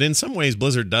perpetuity, but in some ways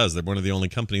Blizzard does. They're one of the only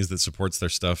companies that supports their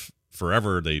stuff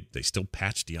forever. They still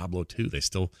patch Diablo 2. They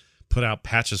still put out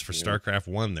patches for StarCraft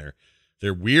 1.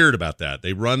 They're weird about that.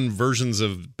 They run versions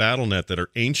of BattleNet that are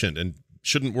ancient and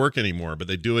shouldn't work anymore, but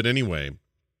they do it anyway.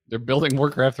 They're building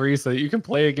Warcraft 3 so that you can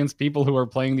play against people who are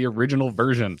playing the original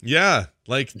version. Yeah,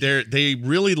 like they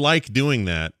really like doing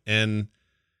that, and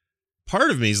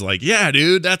part of me is like, yeah,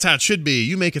 dude, that's how it should be.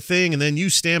 You make a thing, and then you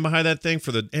stand behind that thing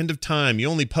for the end of time. You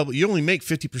only make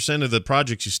 50% of the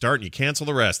projects you start, and you cancel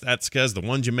the rest. That's because the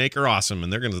ones you make are awesome,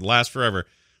 and they're going to last forever.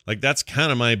 Like, that's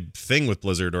kind of my thing with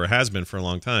Blizzard, or has been for a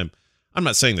long time. I'm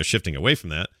not saying they're shifting away from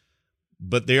that,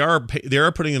 but they are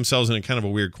putting themselves in a kind of a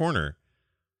weird corner.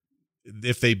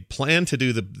 If they plan to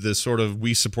do the sort of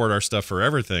we support our stuff for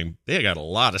everything, they got a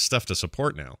lot of stuff to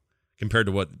support now compared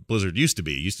to what Blizzard used to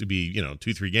be. It used to be,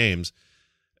 2-3 games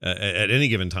at any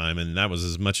given time, and that was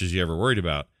as much as you ever worried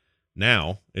about.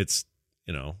 Now it's,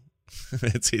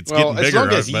 it's getting bigger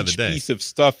by the day.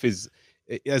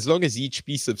 As long as each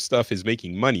piece of stuff is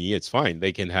making money, it's fine.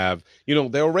 They can have, they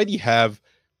already have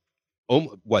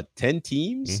 10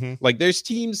 teams? Mm-hmm. Like, there's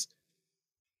teams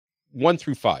 1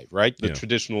 through 5, right? The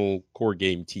traditional core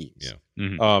game teams. Yeah.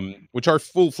 Mm-hmm. Which are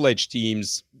full-fledged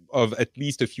teams of at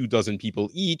least a few dozen people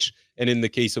each. And in the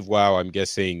case of WoW, I'm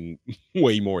guessing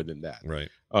way more than that. Right.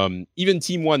 Even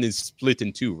Team 1 is split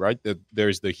in two, right?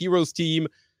 There's the Heroes team,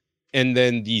 and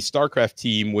then the StarCraft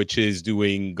team, which is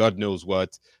doing God knows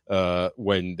what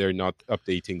when they're not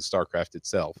updating StarCraft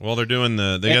itself. Well, they're doing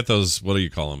they got those, what do you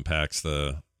call them, packs?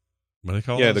 What do they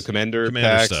call those? The commander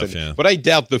packs stuff, yeah. But I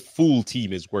doubt the full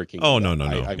team is working. Oh, on no.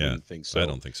 I wouldn't think so. I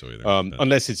don't think so either.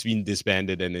 Unless it's been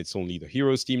disbanded and it's only the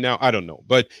Heroes team now. I don't know.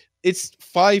 But it's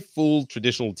 5 full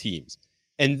traditional teams.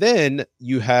 And then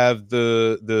you have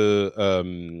the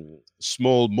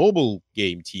small mobile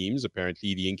game teams.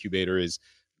 Apparently, the incubator is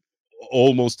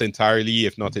almost entirely,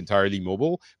 if not entirely,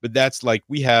 mobile. But that's like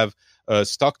we have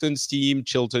Stockton's team,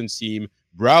 Chilton's team,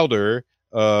 Browder.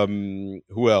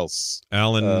 Who else?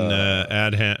 Alan Alan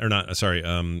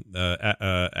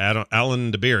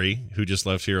DeBerry, who just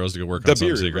left Heroes to go work on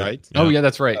Something Secret. Right? Yeah. Oh yeah,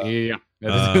 that's right. Yeah.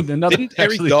 Didn't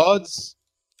Eric Dodds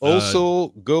also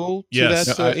go to that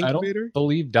incubator? I don't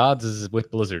believe Dodds is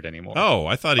with Blizzard anymore. Oh,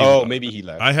 I thought maybe he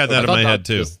left. I had that in my head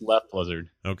too. Just left Blizzard.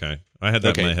 Okay, I had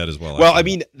that in my head as well. Well, I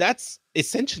mean, that's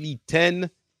essentially 10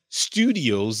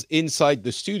 studios inside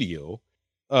the studio,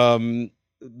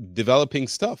 developing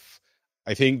stuff.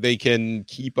 I think they can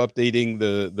keep updating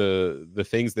the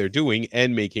things they're doing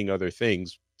and making other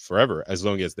things forever, as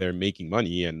long as they're making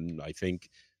money. And I think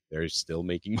they're still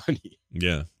making money.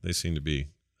 Yeah, they seem to be.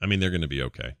 I mean, they're going to be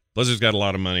okay. Blizzard's got a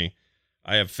lot of money.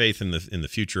 I have faith in the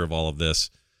future of all of this.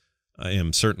 I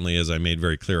am certainly, as I made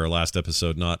very clear our last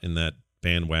episode, not in that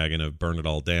bandwagon of burn it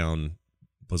all down.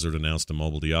 Blizzard announced a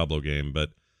mobile Diablo game, but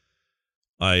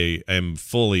I am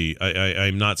fully.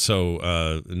 I'm not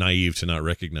so naive to not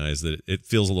recognize that it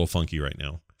feels a little funky right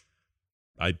now.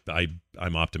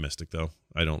 I'm optimistic though.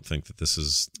 I don't think that this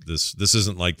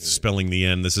isn't like spelling the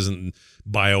end. This isn't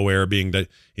BioWare being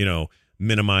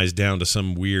minimized down to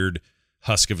some weird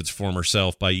husk of its former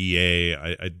self by EA.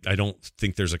 I don't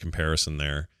think there's a comparison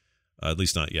there, at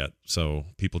least not yet. So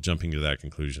people jumping to that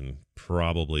conclusion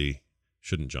probably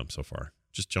shouldn't jump so far.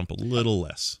 Just jump a little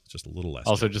less. Just a little less.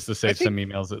 Also, just to save some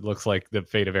emails, it looks like the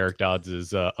fate of Eric Dodds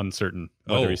is uncertain,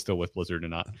 whether he's still with Blizzard or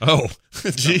not. Oh,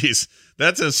 geez.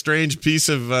 That's a strange piece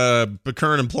of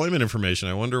current employment information.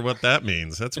 I wonder what that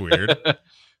means. That's weird.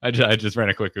 I just ran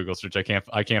a quick Google search. I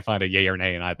can't find a yay or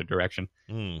nay in either direction.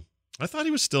 I thought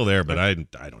he was still there, but I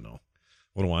don't know.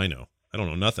 What do I know? I don't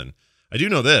know nothing. I do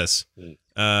know this.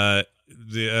 So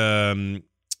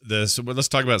let's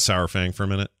talk about Sourfang for a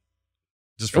minute.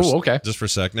 Just for a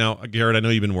sec. Now, Garrett, I know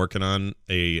you've been working on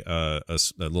a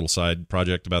little side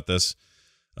project about this.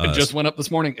 It just went up this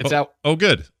morning. It's out. Oh,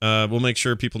 good. We'll make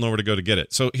sure people know where to go to get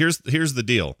it. So here's the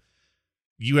deal.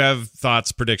 You have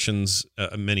thoughts, predictions,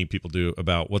 many people do,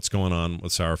 about what's going on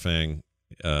with Sourfang,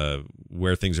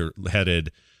 where things are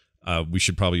headed. We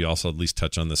should probably also at least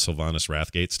touch on the Sylvanas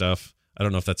Wrathgate stuff. I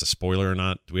don't know if that's a spoiler or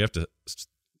not. Do we have to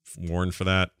warn for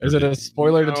that? Is it a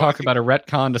spoiler to talk about a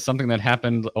retcon to something that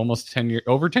happened almost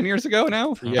over 10 years ago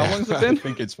now? Yeah, how long has it been? I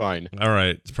think it's fine. All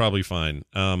right, it's probably fine.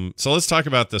 So let's talk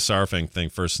about the Sourfang thing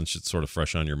first, since it's sort of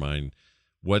fresh on your mind.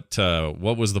 What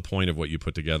was the point of what you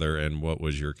put together, and what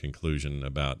was your conclusion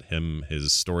about him, his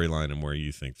storyline, and where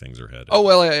you think things are headed? Oh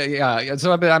well, yeah.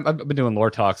 So I've been doing lore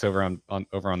talks over on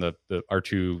the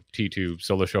R2T2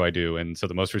 solo show I do, and so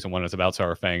the most recent one is about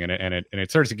Sourfang, and it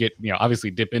starts to get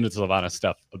obviously dip into Sylvanas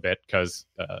stuff a bit, because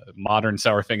modern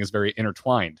Sourfang is very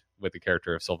intertwined with the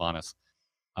character of Sylvanas.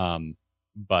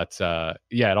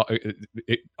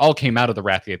 It all came out of the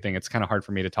Wrathgate thing. It's kind of hard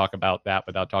for me to talk about that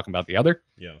without talking about the other.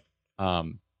 Yeah.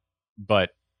 But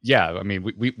yeah, I mean,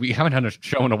 we haven't done a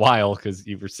show in a while because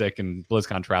you were sick and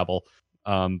BlizzCon travel.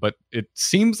 But it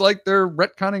seems like they're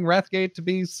retconning Wrathgate to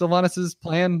be Sylvanas'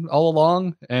 plan all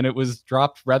along, and it was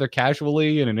dropped rather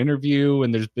casually in an interview,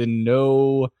 and there's been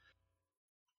no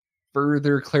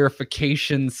further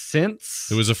clarification since.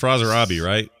 It was a Frazarabi,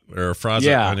 right? Or Fraza.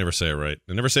 Yeah. I never say it right.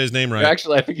 I never say his name right.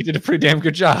 Actually, I think he did a pretty damn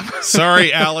good job.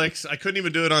 Sorry, Alex. I couldn't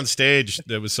even do it on stage.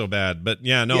 That was so bad. But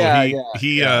yeah, no,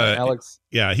 Alex.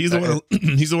 Yeah, he's the one.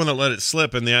 He's the one that let it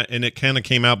slip, and it kind of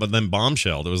came out, but then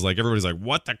bombshelled. It was like everybody's like,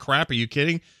 "What the crap? Are you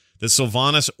kidding?" That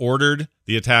Sylvanas ordered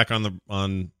the attack on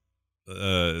the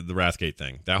Wrathgate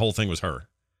thing. That whole thing was her.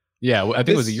 Yeah, I think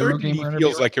it was a certainly Eurogamer.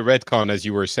 feels like a retcon, as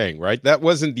you were saying, right? That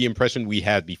wasn't the impression we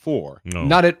had before. No,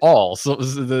 Not at all. So it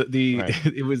was Right.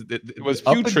 it was up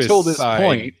up Futurist's until this side.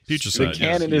 point. Future The side.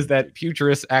 canon yes. is that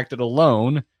Futurist acted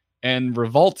alone and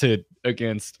revolted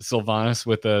against Sylvanas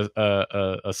with a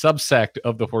subsect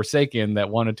of the Forsaken that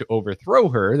wanted to overthrow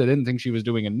her. They didn't think she was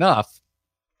doing enough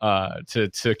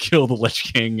to kill the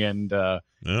Lich King and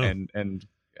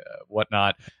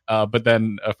whatnot. But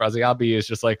then Fraziabi is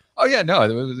just like, oh yeah, no,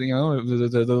 it was,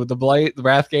 the Blight, the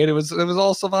Wrathgate, it was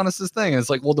all Sylvanas' thing. And it's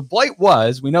like, well, the Blight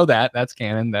was, we know that's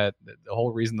canon, that the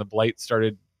whole reason the Blight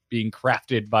started being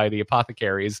crafted by the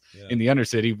apothecaries in the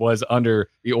Undercity was under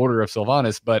the order of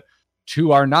Sylvanas. But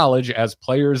to our knowledge, as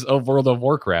players of World of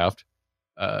Warcraft,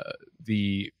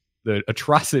 the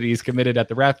atrocities committed at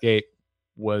the Wrathgate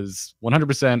was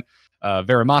 100%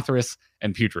 Varimathras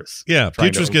and Putris. Yeah,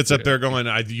 trying to Putris gets up overthrow- there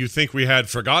going, you think we had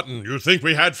forgotten? You think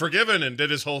we had forgiven? And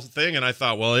did his whole thing. And I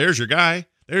thought, well, there's your guy.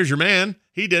 There's your man.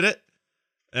 He did it.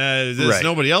 Right.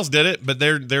 Nobody else did it. But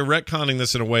they're retconning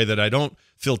this in a way that I don't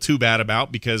feel too bad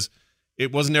about, because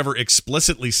it was never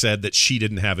explicitly said that she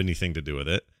didn't have anything to do with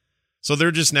it. So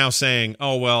they're just now saying,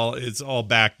 oh, well, it's all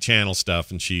back channel stuff,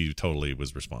 and she totally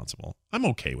was responsible. I'm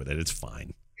okay with it. It's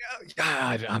fine.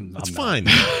 God, It's I'm fine.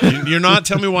 You're not.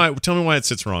 Tell me why. Tell me why it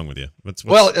sits wrong with you.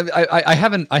 Well, I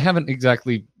haven't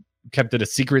exactly kept it a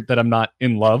secret that I'm not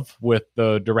in love with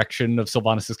the direction of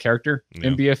Sylvanas' character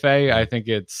in BFA. I think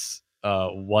it's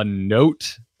one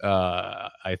note.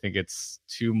 I think it's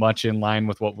too much in line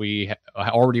with what we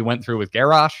already went through with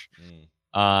Garrosh.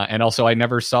 And also, I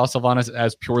never saw Sylvanas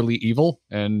as purely evil,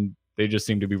 and they just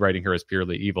seem to be writing her as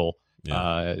purely evil.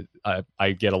 Yeah.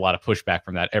 I get a lot of pushback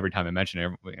from that every time I mention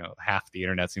it. Half the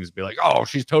internet seems to be like, "Oh,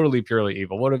 she's totally purely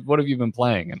evil. What have you been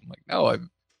playing?" And I'm like, no, I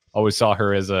always saw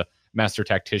her as a master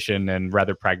tactician and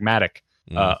rather pragmatic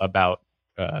about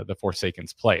the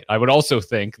Forsaken's plight. I would also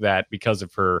think that because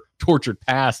of her tortured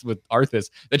past with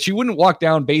Arthas, that she wouldn't walk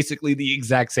down basically the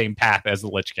exact same path as the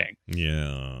Lich King.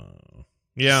 Yeah.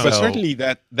 But certainly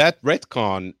that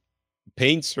retcon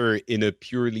paints her in a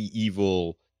purely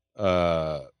evil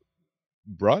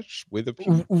brush with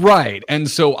a right. And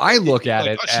so I look at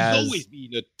it she's as always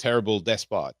been a terrible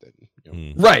despot.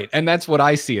 Right, and that's what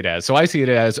I see it as. So I see it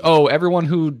as, oh, everyone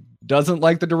who doesn't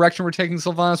like the direction we're taking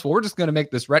Sylvanas, well, we're just going to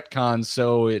make this retcon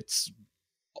so it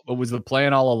was the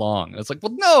plan all along. It's like,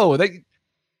 well, no,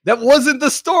 that wasn't the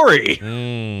story.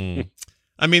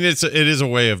 I mean, it is a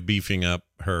way of beefing up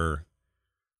her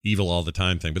evil all the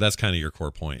time thing, but that's kind of your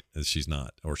core point, is she's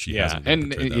not, or she hasn't been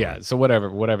portrayed that way. So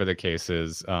whatever the case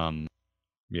is, and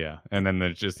then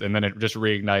it just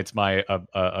reignites my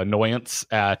annoyance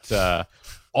at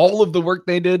all of the work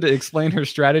they did to explain her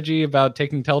strategy about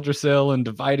taking Teldrassil and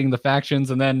dividing the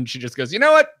factions, and then she just goes, you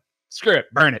know what? Screw it,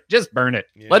 burn it, just burn it.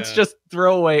 Yeah. Let's just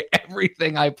throw away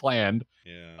everything I planned,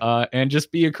 and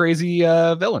just be a crazy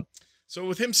villain. So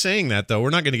with him saying that, though, we're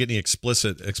not going to get any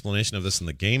explicit explanation of this in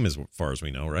the game, as far as we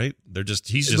know, right?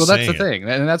 He's just well, that's saying the thing,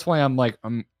 and that's why I'm like,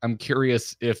 I'm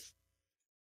curious if.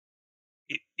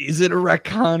 Is it a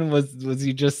retcon? Was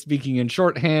he just speaking in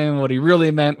shorthand? What he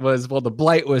really meant was, well, the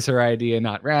Blight was her idea,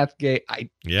 not Wrathgate.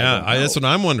 That's what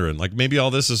I'm wondering. Like, maybe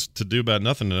all this is to do about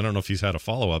nothing. And I don't know if he's had a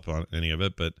follow up on any of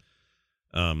it, but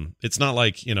it's not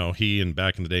like, he and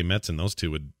back in the day Metz and those two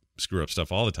would screw up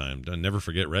stuff all the time. Never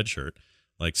forget Red Shirt.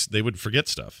 Like, they would forget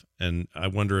stuff, and I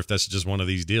wonder if that's just one of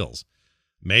these deals.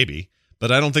 Maybe,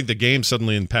 but I don't think the game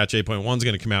suddenly in patch 8.1 is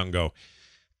going to come out and go,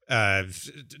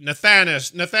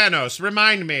 Nathanos,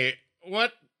 remind me,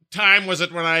 what time was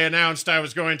it when I announced I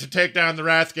was going to take down the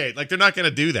Wrathgate? Like, they're not going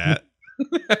to do that.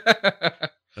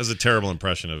 That's a terrible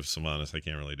impression of Sylvanas. I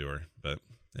can't really do her, but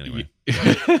anyway.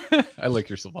 I like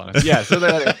your Sylvanas. Yeah, so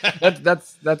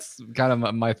that's kind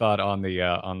of my thought on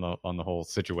the whole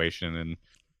situation. And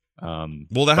how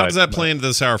does that play into the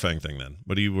Saurfang thing then?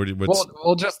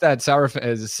 Well, just that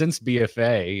Saurfang, since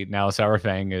BFA, now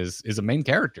Saurfang is a main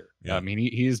character. Yeah. I mean,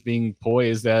 he is being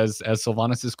poised as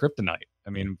Sylvanas' kryptonite.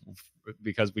 I mean,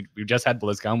 because we just had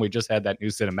BlizzCon, we just had that new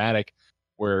cinematic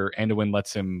where Anduin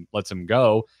lets him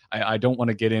go. I don't want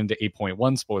to get into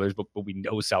 8.1 spoilers, but we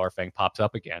know Sour Fang pops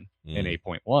up again in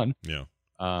 8.1. Yeah.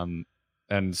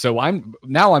 And so I'm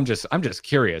just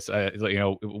curious,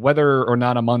 whether or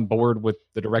not I'm on board with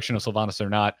the direction of Sylvanas or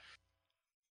not.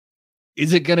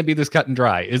 Is it going to be this cut and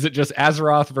dry? Is it just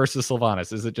Azeroth versus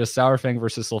Sylvanas? Is it just Sour Fang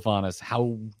versus Sylvanas?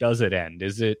 How does it end?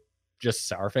 Is it just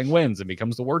Sour Fang wins and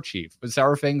becomes the war chief? But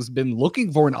Sour Fang's been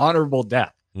looking for an honorable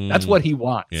death. That's what he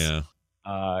wants. Yeah.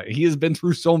 He has been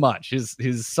through so much.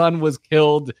 His son was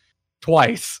killed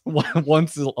twice,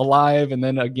 once alive and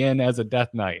then again as a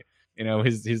death knight.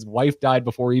 His wife died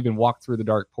before he even walked through the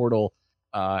dark portal.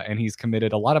 And he's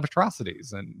committed a lot of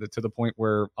atrocities, and to the point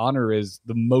where honor is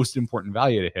the most important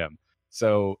value to him.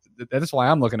 So that's why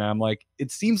I'm looking at him like,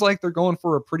 it seems like they're going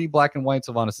for a pretty black and white.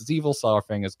 Sylvanas is evil, Sour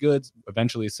Fang is good.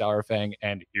 Eventually Sour Fang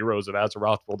and Heroes of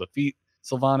Azeroth will defeat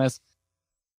Sylvanas.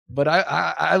 But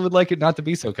I would like it not to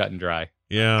be so cut and dry.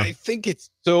 Yeah. I think it's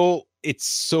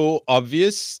so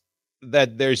obvious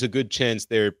that there's a good chance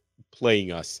they're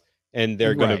playing us and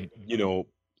they're going to,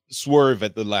 swerve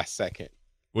at the last second.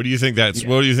 What do you think what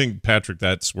do you think, Patrick,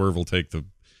 that swerve will take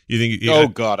you think? Oh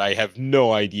God, I have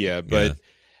no idea, but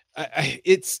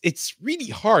it's really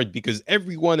hard because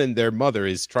everyone and their mother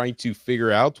is trying to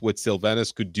figure out what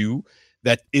Sylvanas could do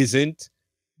that isn't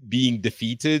being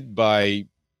defeated by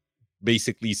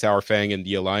basically Sour Fang and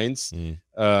the Alliance. And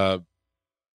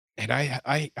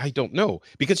I don't know,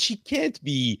 because she can't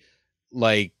be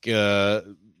like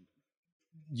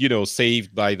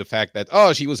saved by the fact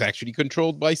that she was actually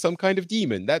controlled by some kind of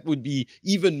demon. That would be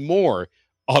even more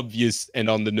obvious and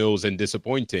on the nose and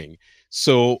disappointing.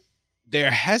 So there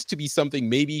has to be something.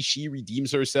 Maybe she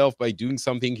redeems herself by doing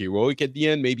something heroic at the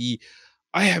end. Maybe,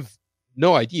 I have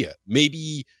no idea.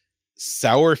 Maybe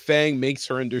Sour Fang makes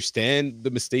her understand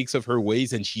the mistakes of her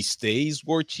ways and she stays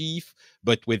war chief,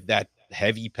 but with that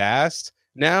heavy past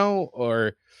now.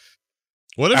 Or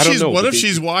what if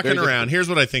she's walking around? Here's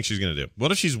what I think she's going to do.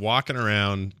 What if she's walking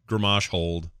around Grommash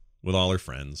Hold with all her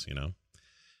friends,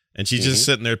 and she's just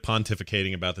sitting there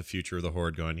pontificating about the future of the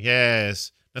Horde, going,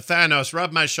 "Yes, Nathanos,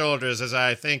 rub my shoulders as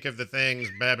I think of the things,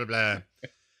 blah, blah, blah."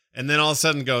 And then all of a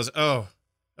sudden goes, oh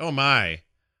my.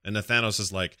 And Nathanos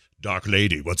is like, "Dark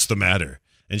Lady, what's the matter?"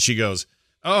 And she goes,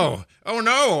 oh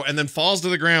no. And then falls to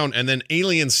the ground. And then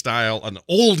alien style, an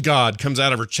old god comes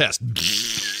out of her chest.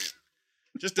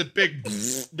 Just a big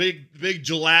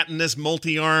gelatinous,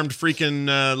 multi-armed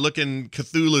freaking looking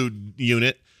Cthulhu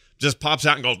unit just pops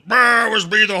out and goes, "It was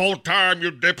me the whole time,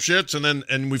 you dipshits."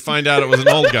 And we find out it was an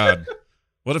old god.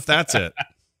 What if that's it?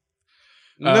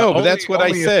 No, but that's what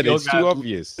I said. It's too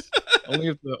obvious. Only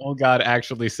if the old god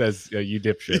actually says, "You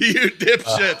dipshits." You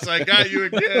dipshits. I got you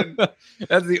again.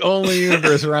 That's the only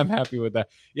universe where I'm happy with that.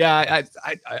 Yeah,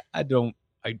 I don't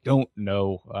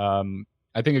know.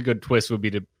 I think a good twist would be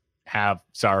to have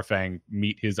Sour Fang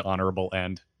meet his honorable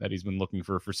end that he's been looking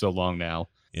for so long now.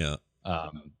 Yeah.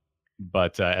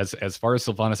 But as far as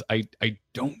Sylvanas, I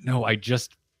don't know. I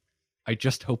just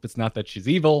hope it's not that she's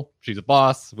evil. She's a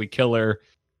boss. We kill her.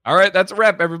 All right, that's a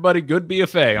wrap, everybody. Good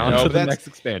BFA. On to the next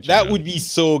expansion. That would be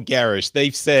so garish.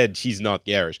 They've said she's not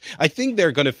garish. I think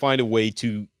they're going to find a way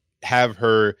to have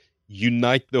her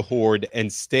unite the Horde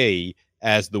and stay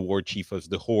as the war chief of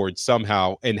the Horde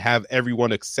somehow, and have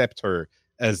everyone accept her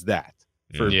as that.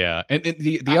 And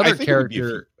the other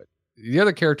character, the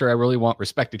other character I really want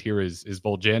respected here is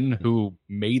Vol'jin, who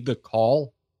made the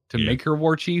call to make her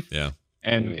war chief. Yeah.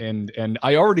 And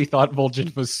I already thought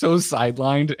Vol'jin was so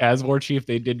sidelined as war chief.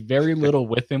 They did very little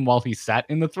with him while he sat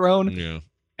in the throne. Yeah.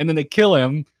 And then they kill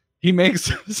him. He makes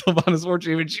Sylvanas war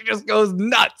chief, and she just goes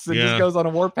nuts and just goes on a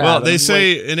warpath. Well, they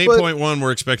say in 8.1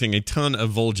 we're expecting a ton of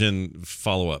Vol'jin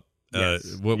follow-up.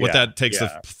 Yes. What that takes the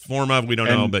form of, we don't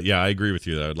know. But I agree with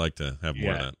you. I would like to have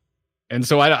more of that. And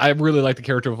so I really like the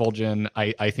character of Vol'jin.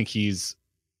 I think he's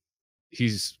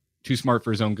too smart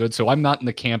for his own good. So I'm not in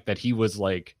the camp that he was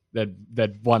like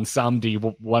that one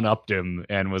Samdi one-upped him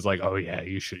and was like, "Oh yeah,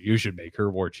 you should make her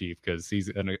war chief because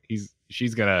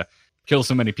she's gonna kill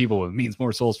so many people. It means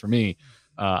more souls for me."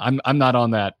 I'm not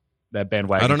on that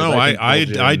bandwagon. I don't know.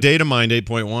 I data mined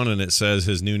 8.1 and it says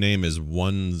his new name is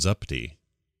One-Zupti.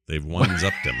 They've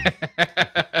one-zupped him.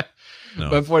 No.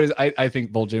 But for it, I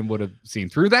think Vol'jin would have seen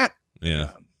through that.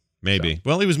 Yeah. Maybe. So.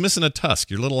 Well, he was missing a tusk.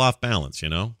 You're a little off balance,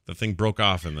 The thing broke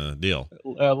off in the deal.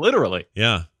 Literally.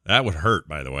 Yeah. That would hurt,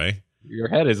 by the way. Your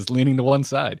head is leaning to one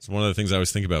side. It's one of the things I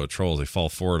always think about with trolls. They fall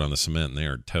forward on the cement and they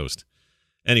are toast.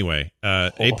 Anyway,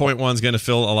 8.1 is going to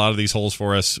fill a lot of these holes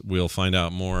for us. We'll find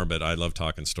out more, but I love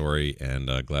talking story,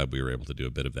 and glad we were able to do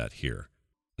a bit of that here.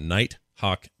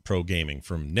 Nighthawk Pro Gaming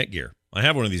from Netgear. I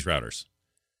have one of these routers.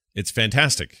 It's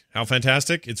fantastic. How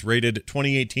fantastic? It's rated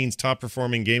 2018's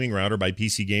top-performing gaming router by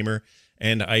PC Gamer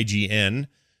and IGN.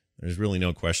 There's really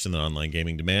no question that online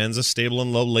gaming demands a stable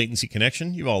and low-latency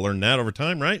connection. You've all learned that over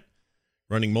time, right?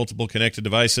 Running multiple connected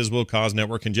devices will cause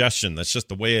network congestion. That's just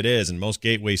the way it is, and most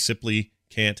gateways simply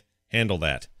can't handle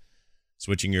that.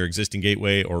 Switching your existing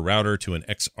gateway or router to an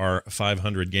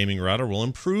XR500 gaming router will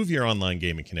improve your online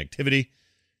gaming connectivity.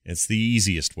 It's the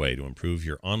easiest way to improve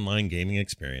your online gaming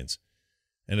experience,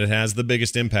 and it has the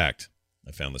biggest impact.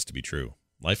 I found this to be true.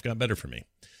 Life got better for me.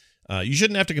 You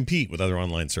shouldn't have to compete with other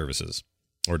online services,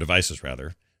 or devices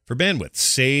rather, for bandwidth.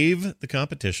 Save the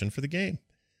competition for the game.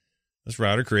 This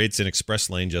router creates an express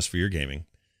lane just for your gaming.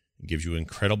 It gives you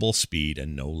incredible speed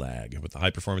and no lag. With the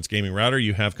high-performance gaming router,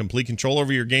 you have complete control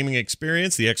over your gaming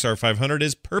experience. The XR500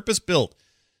 is purpose-built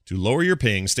to lower your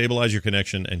ping, stabilize your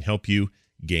connection, and help you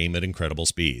game at incredible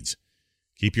speeds.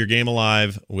 Keep your game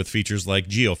alive with features like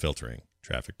geo-filtering,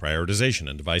 traffic prioritization,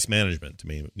 and device management,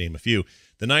 to name a few.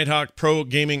 The Nighthawk Pro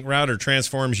Gaming Router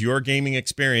transforms your gaming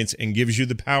experience and gives you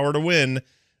the power to win.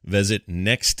 Visit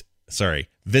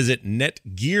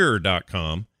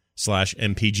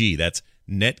netgear.com/MPG. That's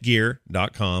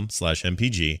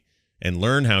netgear.com/MPG and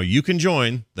learn how you can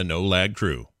join the No Lag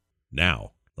crew.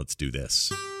 Now, let's do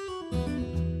this.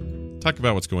 Talk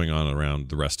about what's going on around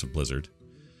the rest of Blizzard.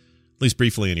 At least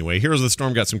briefly anyway. Heroes of the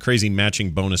Storm got some crazy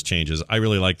matching bonus changes. I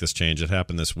really like this change. It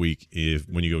happened this week.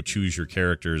 When you go choose your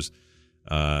characters,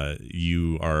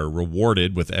 you are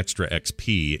rewarded with extra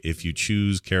XP if you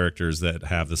choose characters that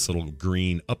have this little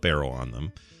green up arrow on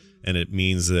them. And it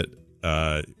means that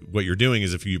what you're doing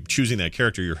is if you're choosing that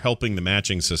character, you're helping the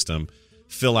matching system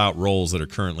fill out roles that are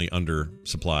currently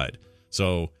undersupplied.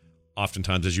 So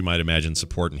oftentimes, as you might imagine,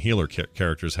 support and healer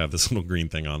characters have this little green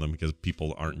thing on them because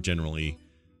people aren't generally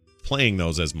playing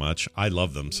those as much. I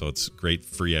love them, so it's great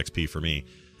free XP for me.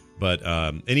 But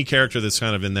any character that's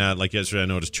kind of in that, like yesterday I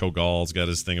noticed Cho'Gall's got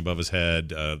his thing above his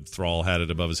head. Thrall had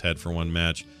it above his head for one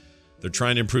match. They're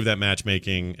trying to improve that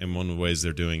matchmaking, and one of the ways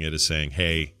they're doing it is saying,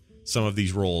 hey, some of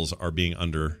these roles are being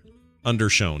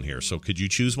undershown here. So could you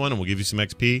choose one and we'll give you some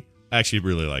XP? I actually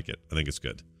really like it. I think it's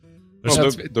good.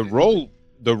 Well,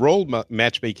 the role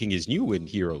matchmaking is new in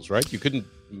Heroes, right? You couldn't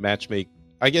matchmake.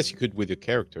 I guess you could with a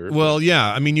character. Well,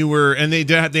 yeah. I mean, you were, and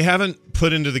they haven't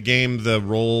put into the game the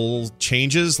role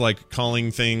changes, like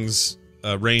calling things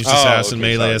ranged assassin,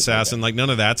 melee assassin. Like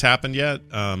none of that's happened yet.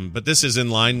 But this is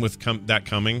in line with that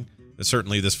coming.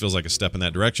 Certainly, this feels like a step in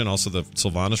that direction. Also, the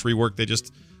Sylvanas rework they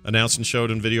just announced and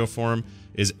showed in video form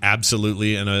is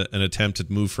absolutely an attempt to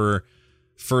move her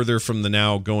further from the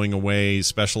now going away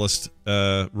specialist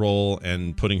role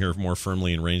and putting her more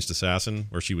firmly in ranged assassin,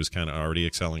 where she was kind of already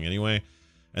excelling anyway.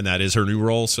 And that is her new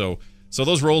role. So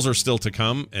those roles are still to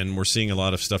come, and we're seeing a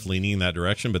lot of stuff leaning in that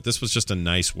direction. But this was just a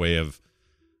nice way of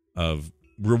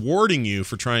rewarding you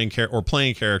for trying or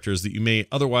playing characters that you may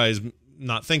otherwise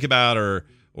not think about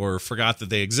or forgot that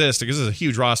they exist, because there's a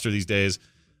huge roster these days,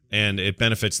 and it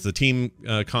benefits the team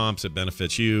comps. It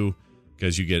benefits you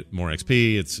because you get more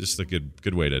XP. It's just a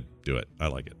good way to do it. I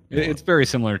like it. It's very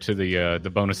similar to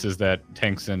the bonuses that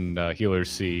tanks and healers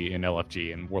see in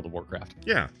LFG and World of Warcraft.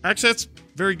 Yeah, actually, that's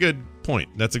a very good point.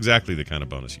 That's exactly the kind of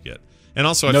bonus you get. And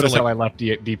also, notice how I left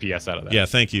DPS out of that. Yeah,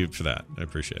 thank you for that. I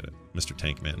appreciate it, Mr.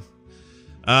 Tankman.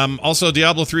 Also,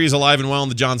 Diablo 3 is alive and well in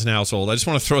the Johnson household. I just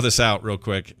want to throw this out real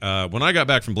quick. When I got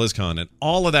back from BlizzCon and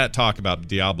all of that talk about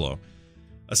Diablo,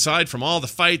 aside from all the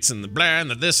fights and the blah and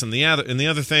the this and the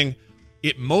other thing,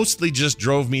 it mostly just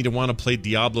drove me to want to play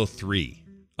Diablo 3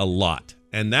 a lot.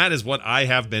 And that is what I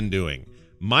have been doing.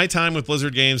 My time with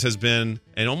Blizzard games has been,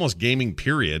 and almost gaming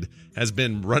period, has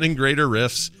been running greater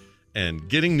rifts and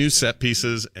getting new set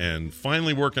pieces and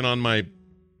finally working on my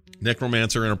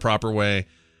Necromancer in a proper way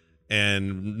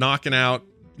and knocking out,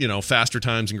 faster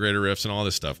times and greater rifts and all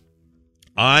this stuff.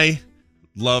 I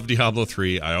love Diablo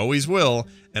 3. I always will.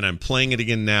 And I'm playing it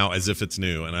again now as if it's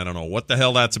new. And I don't know what the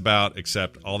hell that's about,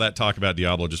 except all that talk about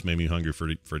Diablo just made me hungry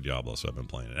for Diablo. So I've been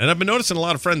playing it. And I've been noticing a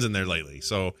lot of friends in there lately.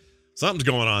 So something's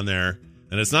going on there.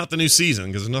 And it's not the new season,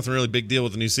 because there's nothing really big deal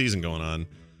with the new season going on.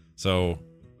 So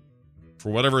for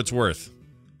whatever it's worth,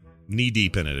 knee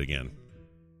deep in it again.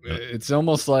 It's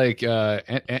almost like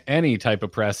any type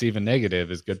of press, even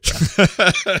negative, is good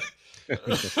press.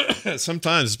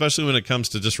 Sometimes, especially when it comes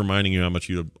to just reminding you how much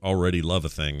you already love a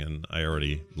thing, and I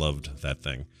already loved that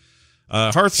thing.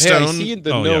 Hearthstone. Hey, I see in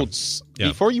the notes,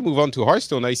 before you move on to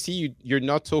Hearthstone, I see you're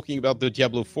not talking about the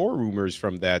Diablo 4 rumors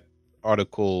from that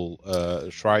article,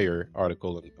 Schreier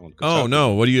article on Kotaku. Oh,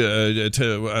 no. What do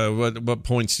you, what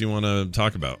points do you want to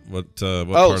talk about? What part of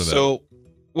that?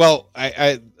 Well,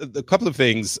 a couple of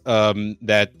things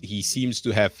that he seems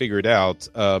to have figured out.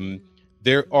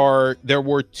 There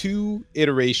were two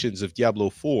iterations of Diablo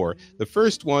 4. The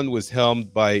first one was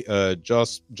helmed by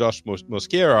Josh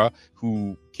Mosquera,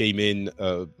 who came in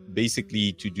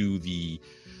basically to do the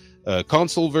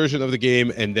console version of the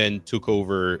game, and then took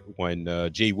over when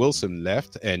Jay Wilson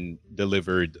left and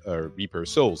delivered Reaper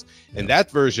Souls. And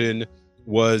that version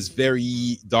was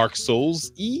very Dark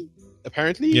Souls-y,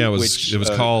 apparently. Yeah, it was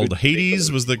called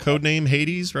Hades. Was the code name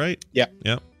Hades, right? Yeah.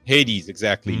 Hades,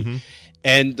 exactly. Mm-hmm.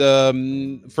 And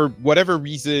for whatever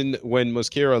reason, when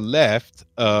Mosquera left,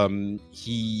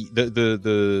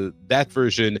 that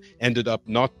version ended up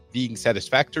not being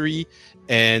satisfactory,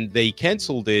 and they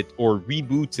canceled it or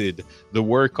rebooted the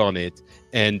work on it.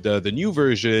 And the new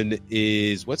version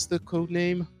is, what's the code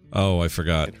name? Oh, I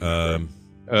forgot.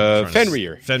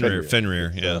 Fenrir.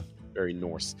 Fenrir. Yeah, very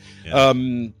Norse. Yeah.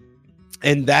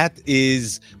 And that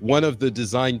is one of the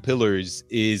design pillars,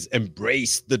 is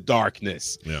embrace the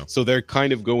darkness. Yeah. So they're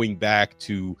kind of going back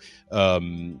to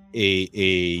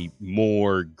a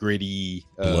more gritty,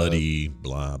 bloody,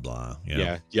 blah blah.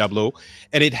 Yeah, Diablo,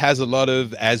 and it has a lot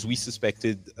of, as we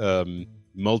suspected,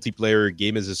 multiplayer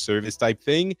game as a service type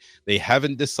thing. They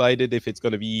haven't decided if it's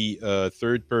going to be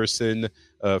third person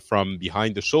from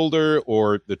behind the shoulder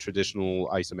or the traditional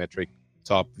isometric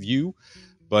top view.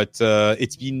 But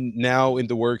it's been now in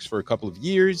the works for a couple of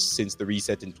years, since the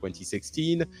reset in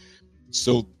 2016.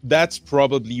 So that's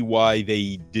probably why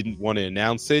they didn't want to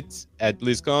announce it at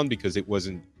BlizzCon, because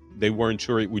they weren't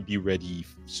sure it would be ready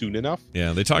soon enough.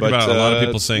 Yeah, they talk about a lot of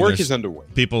people saying work is underway.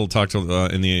 People talked in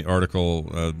the article,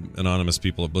 anonymous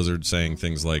people at Blizzard saying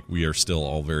things like, we are still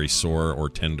all very sore or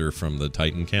tender from the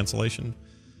Titan cancellation,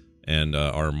 and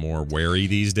are more wary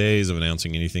these days of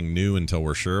announcing anything new until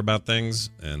we're sure about things.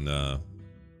 And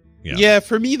yeah,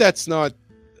 for me, that's not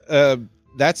the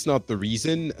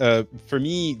reason. For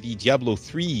me, the Diablo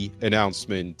 3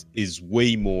 announcement is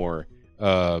way more,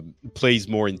 plays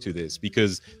more into this,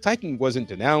 because Titan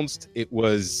wasn't announced. It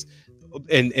was,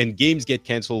 and games get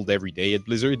canceled every day at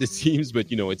Blizzard, it seems, but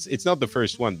it's not the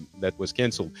first one that was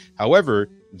canceled. However,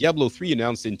 Diablo 3,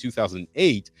 announced in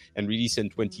 2008 and released in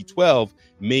 2012,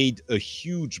 made a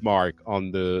huge mark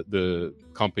on the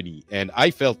company. And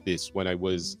I felt this when I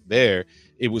was there.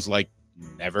 It was like,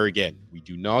 never again. We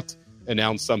do not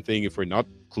announce something if we're not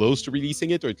close to releasing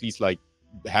it, or at least like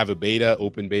have a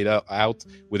open beta out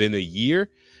within a year.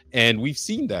 And we've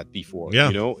seen that before. Yeah.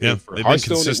 For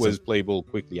Hearthstone, it was playable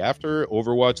quickly after.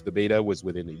 Overwatch, the beta was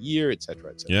within a year,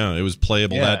 etc. Yeah, it was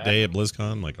playable that day at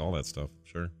BlizzCon, like all that stuff.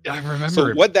 Sure. I remember.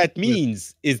 So what that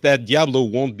means is that Diablo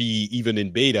won't be even in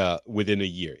beta within a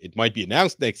year. It might be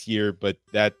announced next year, but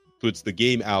that puts the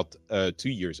game out 2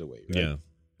 years away. Right? Yeah.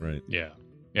 Right. Yeah.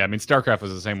 I mean, StarCraft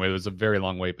was the same way. There was a very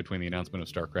long wait between the announcement of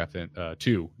StarCraft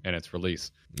 2 and its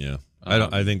release. Yeah.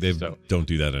 I think they don't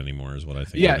do that anymore, is what I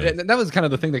think. Yeah, and that was kind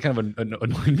of the thing that kind of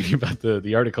annoyed me about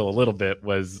the article a little bit,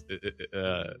 was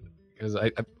because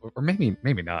or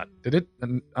maybe not. Did it?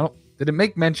 Did it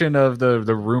make mention of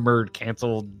the rumored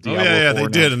canceled Diablo 4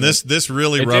 they did, and this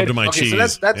really rubbed my cheese. So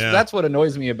that's what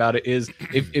annoys me about it, is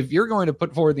if you're going to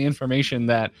put forward the information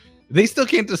that they still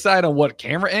can't decide on what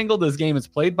camera angle this game is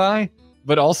played by,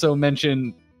 but also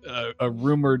mention a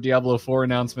rumored Diablo 4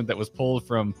 announcement that was pulled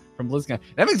from BlizzCon.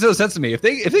 That makes no sense to me. If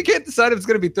they can't decide if it's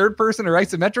going to be third person or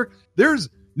isometric, there's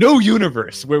no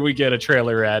universe where we get a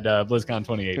trailer at BlizzCon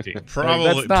 2018.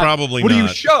 Probably what do you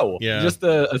not. show? Yeah. Just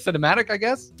a cinematic, I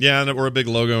guess? Yeah, or a big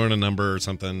logo and a number or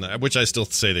something, which I still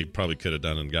say they probably could have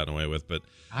done and gotten away with, but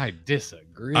I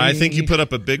disagree. I think you put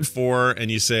up a big 4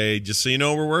 and you say, just so you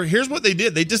know where we're. Here's what they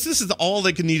did. This is all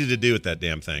they needed to do with that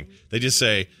damn thing. They just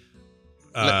say,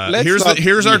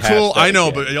 here's our tool. I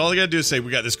know, but all you gotta do is say,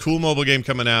 we got this cool mobile game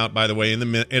coming out, by the way, in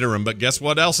the interim, but guess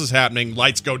what else is happening?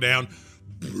 Lights go down,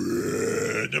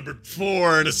 number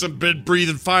 4, and it's some big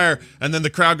breathing fire, and then the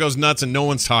crowd goes nuts and no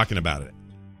one's talking about it,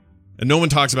 and no one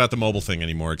talks about the mobile thing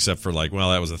anymore, except for like,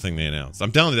 well, that was the thing they announced.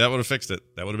 I'm telling you, that would have fixed it.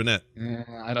 That would have been it.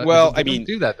 I mean,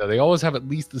 do that though. They always have at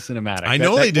least the cinematic. I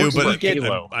know they do, but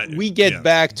we get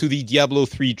back to the Diablo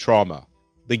 3 trauma.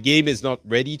 The game is not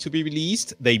ready to be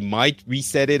released. They might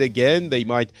reset it again.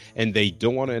 And they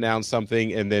don't want to announce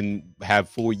something and then have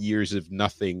 4 years of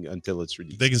nothing until it's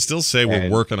released. They can still say we're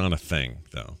working on a thing,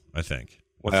 though, I think.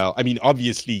 Well, I mean,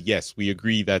 obviously, yes, we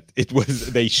agree that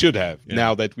they should have. Yeah.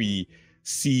 Now that we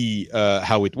see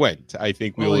how it went, I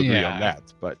think we'll agree on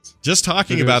that. But just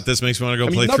talking about this makes me want to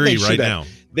go play 3 right now.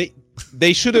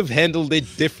 They should have handled it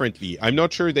differently. I'm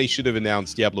not sure they should have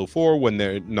announced Diablo 4 when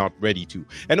they're not ready to.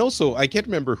 And also, I can't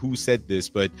remember who said this,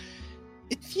 but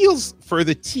it feels for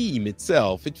the team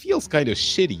itself, it feels kind of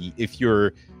shitty if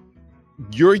your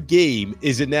game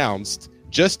is announced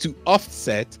just to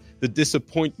offset the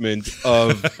disappointment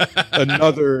of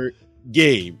another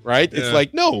game, right? It's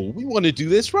like, no, we want to do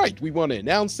this right. We want to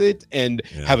announce it and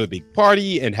have a big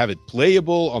party and have it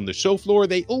playable on the show floor.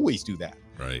 They always do that.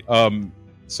 Right.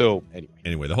 So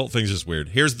anyway, the whole thing's just weird.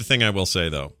 Here's the thing I will say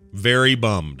though. Very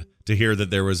bummed to hear that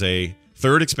there was a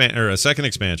second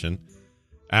expansion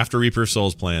after Reaper of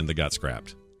Souls planned that got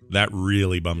scrapped. That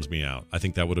really bums me out. I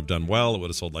think that would have done well. It would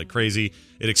have sold like crazy.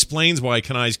 It explains why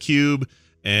Kanai's Cube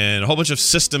and a whole bunch of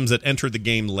systems that entered the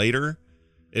game later,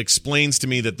 it explains to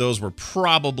me that those were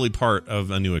probably part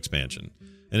of a new expansion.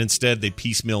 And instead, they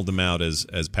piecemealed them out as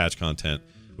patch content,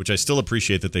 which I still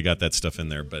appreciate that they got that stuff in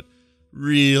there, but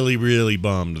really, really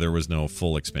bummed there was no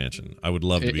full expansion. I would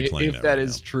love to be playing that. If that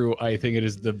is true, I think it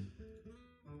is the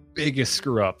biggest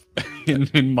screw up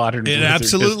in modern Blizzard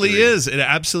history. It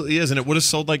absolutely is, and it would have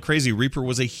sold like crazy. Reaper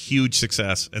was a huge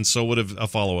success, and so would have a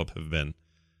follow-up have been.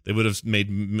 They would have made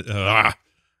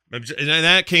and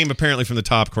that came apparently from the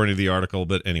top according to the article,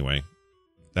 but anyway,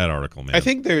 that article, man. I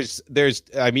think there's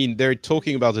I mean, they're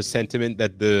talking about the sentiment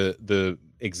that the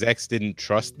execs didn't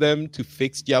trust them to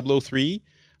fix Diablo 3,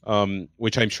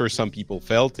 which I'm sure some people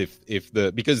felt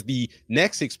because the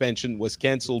next expansion was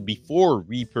canceled before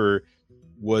Reaper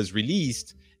was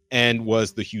released and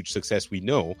was the huge success we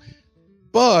know.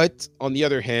 But on the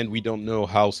other hand, we don't know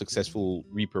how successful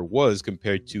Reaper was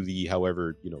compared to the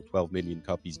 12 million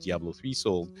copies Diablo 3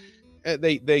 sold.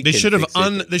 They should have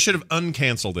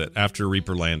uncanceled it after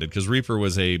Reaper landed, because Reaper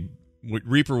was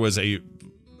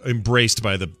embraced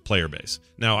by the player base.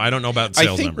 Now I don't know about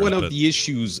sales numbers. I think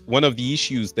one of the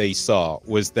issues they saw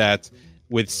was that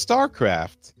with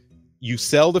StarCraft, you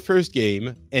sell the first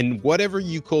game, and whatever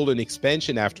you call an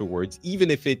expansion afterwards,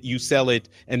 even if you sell it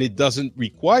and it doesn't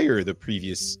require the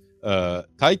previous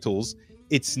titles,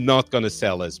 it's not going to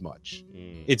sell as much.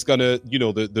 It's going to,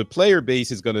 the player base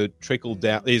is going to trickle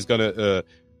down, is going to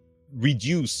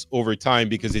reduce over time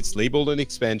because it's labeled an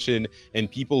expansion, and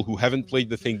people who haven't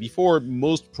played the thing before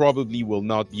most probably will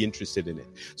not be interested in it.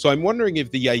 So I'm wondering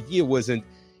if the idea wasn't,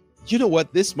 you know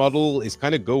what, this model is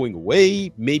kind of going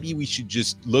away. Maybe we should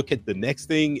just look at the next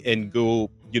thing and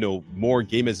go, more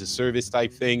game as a service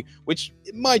type thing, which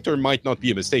might or might not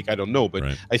be a mistake. I don't know, but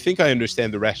right. I think I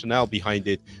understand the rationale behind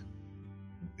it.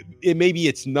 Maybe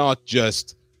it's not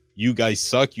just, you guys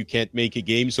suck, you can't make a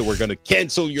game, so we're going to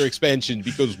cancel your expansion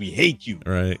because we hate you.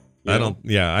 Right. I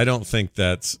don't think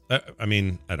that's, I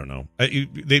don't know.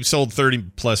 They've sold 30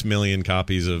 plus million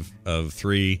copies of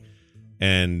 3,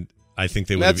 and I think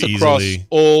they would have easily... That's across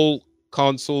all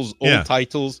consoles, all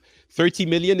titles. 30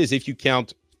 million is if you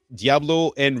count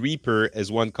Diablo and Reaper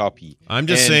as one copy. I'm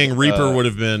just saying Reaper would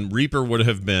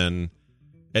have been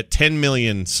at 10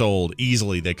 million sold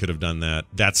easily. They could have done that.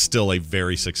 That's still a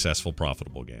very successful,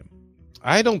 profitable game.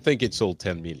 I don't think it sold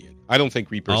 10 million. I don't think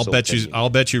Reaper sold 10 million. I'll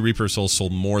bet you Reaper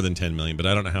sold more than 10 million, but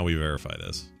I don't know how we verify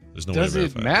this. There's no way to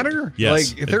verify. Does it matter?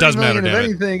 Yes, it does matter. If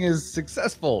anything is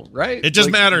successful, right? It just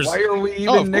matters. Why are we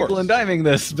even nickel and diming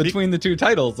this between the two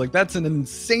titles? Like, that's an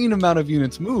insane amount of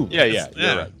units moved. Yeah.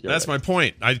 You're right. That's my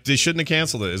point. They shouldn't have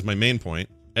canceled it. Is my main point.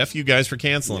 F you guys for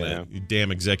canceling it. You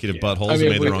damn executive buttholes who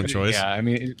made the wrong choice.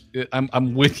 Yeah,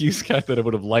 I'm with you, Scott, that I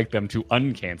would have liked them to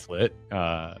uncancel it.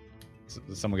 I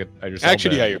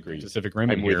agree. Pacific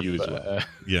Rim I'm here, with you as well.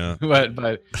 Yeah,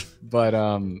 but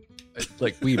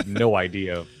like, we have no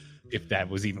idea if that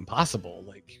was even possible.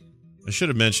 Like, I should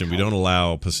have mentioned, we don't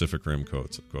allow Pacific Rim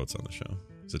quotes on the show.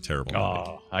 It's a terrible movie.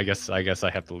 Oh, I guess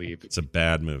I have to leave. It's a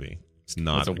bad movie. It's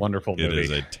not. It's a wonderful movie. It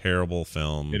is a terrible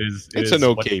film. It's an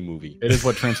okay movie. It is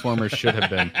what Transformers should have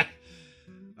been.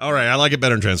 All right, I like it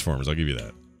better than Transformers. I'll give you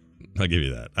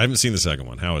that. I haven't seen the second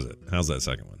one. How is it? How's that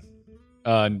second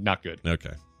one? Not good.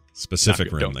 Okay. Pacific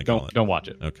Rim, they call it. Don't watch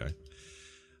it. Okay.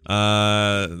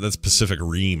 That's Pacific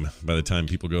Ream. By the time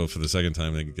people go for the second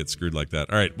time, they get screwed like that.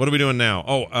 All right, what are we doing now?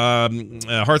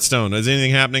 Hearthstone. Is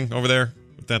anything happening over there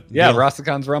with that? Yeah,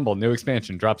 Rastikan's Rumble, new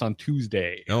expansion, drops on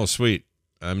Tuesday. Oh, sweet.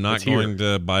 I'm not going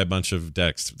to buy a bunch of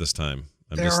decks this time.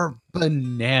 There are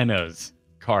bananas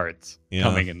cards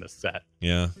coming in the set.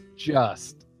 Yeah.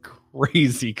 Just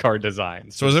crazy card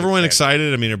designs. So is everyone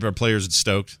excited? I mean, are players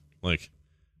stoked? Like,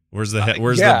 where's the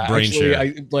brain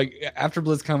share? After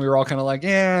BlizzCon, we were all kind of like,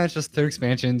 yeah, it's just their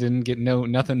expansion, didn't get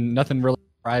nothing really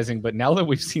surprising. But now that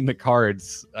we've seen the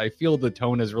cards, I feel the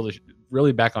tone is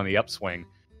really back on the upswing,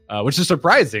 which is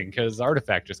surprising because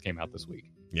Artifact just came out this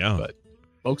week. Yeah, but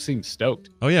folks seem stoked.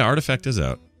 Oh yeah, Artifact is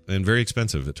out and very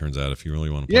expensive. It turns out if you really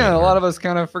want to play. Yeah, a lot of us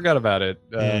kind of forgot about it.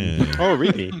 Oh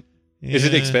really? Is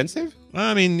it Yeah. expensive?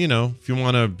 I mean, if you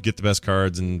want to get the best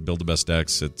cards and build the best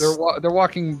decks, it's They're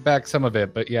walking back some of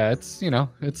it, but yeah, it's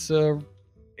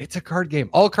it's a card game.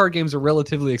 All card games are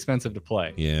relatively expensive to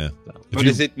play. yeah. But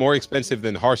is it more expensive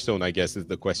than Hearthstone, I guess, is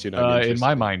the question. In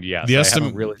my mind, yes. The I estimate-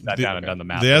 haven't really sat down and done the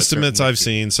math. The but it estimates certainly I've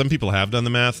seen, some people have done the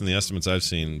math, and the estimates I've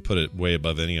seen put it way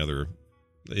above any other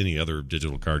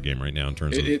digital card game right now in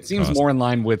terms of It seems cost. more in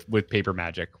line with Paper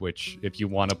Magic, which if you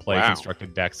want to play Wow.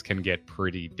 constructed decks can get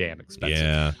pretty damn expensive.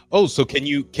 Yeah. Oh, so can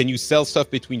you sell stuff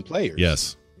between players?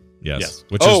 Yes. Yes.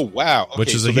 Which Oh is wow. Okay,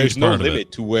 which is so a there's huge no part of it.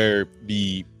 limit to where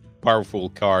the powerful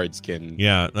cards can.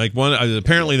 yeah, like one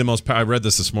apparently the most. I read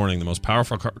this morning. The most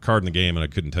powerful card in the game, and I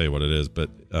couldn't tell you what it is, but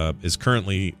is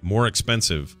currently more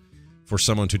expensive for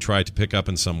someone to try to pick up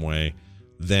in some way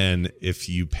than if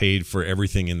you paid for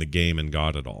everything in the game and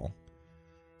got it all.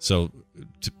 So,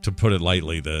 to put it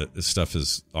lightly, the stuff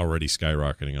is already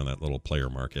skyrocketing on that little player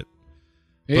market.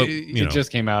 But, It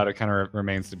just came out. It kind of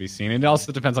remains to be seen. And it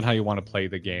also depends on how you want to play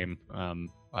the game.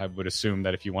 I would assume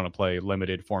that if you want to play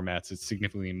limited formats, it's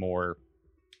significantly more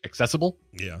accessible.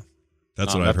 Yeah,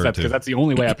 that's what I've heard too. Because that's the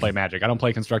only way I play Magic. I don't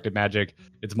play constructed Magic.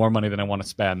 It's more money than I want to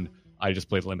spend. I just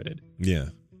play limited. Yeah,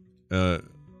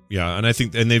 yeah, and I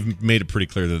think, and they've made it pretty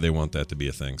clear that they want that to be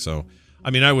a thing. So,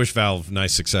 I mean, I wish Valve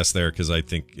nice success there because I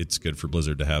think it's good for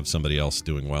Blizzard to have somebody else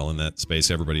doing well in that space.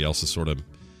 Everybody else is sort of,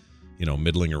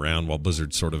 middling around while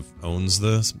Blizzard sort of owns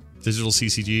the digital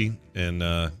CCG, and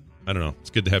I don't know. It's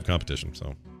good to have competition.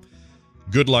 So,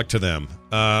 good luck to them.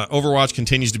 Overwatch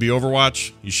continues to be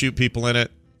Overwatch. You shoot people in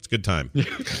it. It's a good time.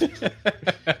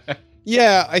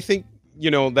 Yeah, I think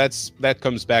that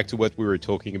comes back to what we were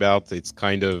talking about. It's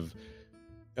kind of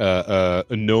a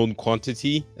known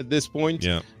quantity at this point.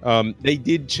 Yeah. They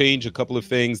did change a couple of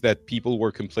things that people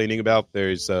were complaining about.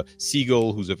 There's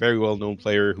Seagull, who's a very well-known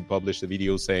player, who published a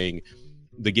video saying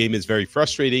the game is very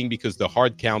frustrating because the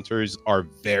hard counters are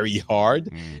very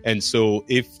hard. And so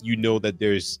if you know that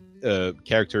there's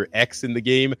character X in the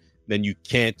game, then you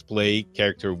can't play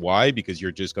character Y because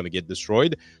you're just going to get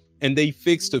destroyed. And they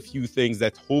fixed a few things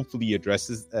that hopefully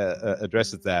addresses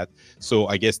that. So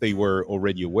I guess they were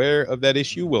already aware of that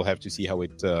issue. We'll have to see how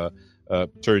it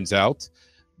turns out.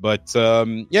 But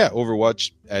yeah,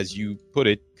 Overwatch, as you put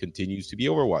it, continues to be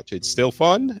Overwatch. It's still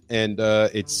fun, and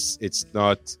it's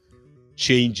not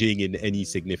changing in any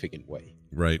significant way.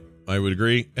 Right. I would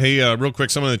agree. Hey, real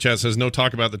quick, someone in the chat says no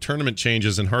talk about the tournament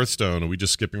changes in Hearthstone. Are we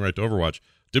just skipping right to Overwatch?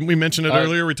 Didn't we mention it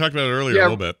earlier? We talked about it earlier a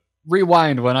little bit.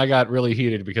 Rewind when I got really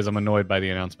heated because I'm annoyed by the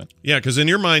announcement. Yeah, because in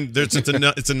your mind, it's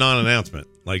a non-announcement.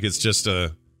 Like it's just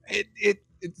a.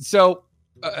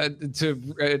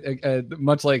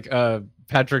 Much like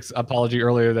Patrick's apology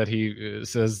earlier that he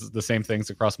says the same things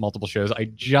across multiple shows. I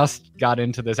just got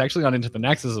into this, actually got into the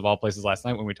Nexus of all places last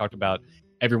night when we talked about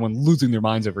everyone losing their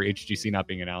minds over HGC not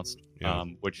being announced,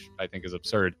 which I think is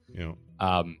absurd. Yeah.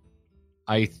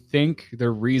 I think the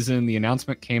reason the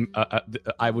announcement came,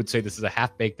 I would say this is a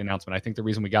half-baked announcement. I think the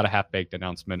reason we got a half-baked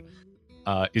announcement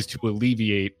is to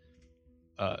alleviate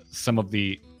some of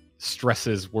the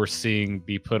stresses we're seeing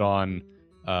be put on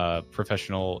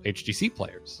professional HGC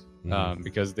players.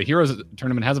 Because the Heroes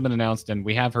tournament hasn't been announced, and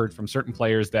we have heard from certain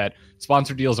players that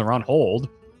sponsor deals are on hold,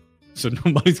 so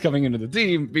nobody's coming into the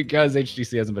team because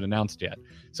HGC hasn't been announced yet.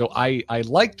 So I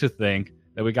like to think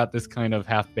that we got this kind of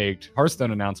half-baked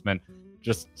Hearthstone announcement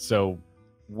just so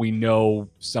we know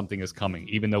something is coming,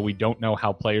 even though we don't know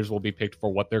how players will be picked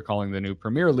for what they're calling the new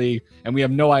Premier League, and we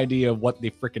have no idea what the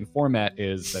freaking format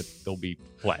is that they'll be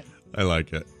playing. I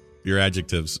like it. Your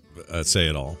adjectives say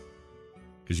it all.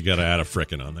 Because you got to add a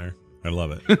frickin' on there. I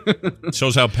love it.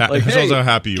 Shows how shows how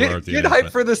happy you are at the Get announcement.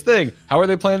 hyped for this thing. How are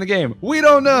they playing the game? We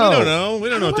don't know. We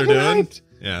don't know what they're doing.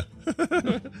 Yeah.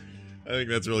 I think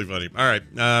that's really funny. All right.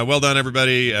 Well done,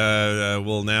 everybody.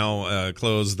 We'll now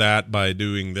close that by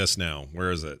doing this now.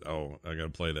 Where is it? Oh, I got to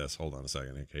play this. Hold on a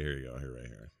second. Okay, here you go. Here, right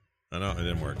here. Oh, no, it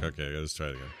didn't work. Okay, let's try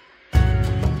it again.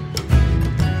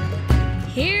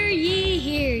 Hear ye,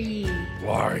 hear ye.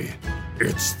 Why,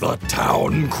 it's the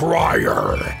Town Crier.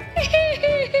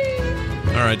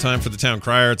 All right, time for the Town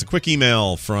Crier. It's a quick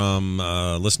email from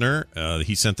a listener.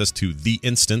 He sent this to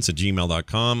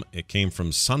theinstance@gmail.com. It came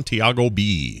from Santiago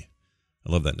B.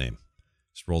 I love that name.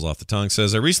 Just rolls off the tongue.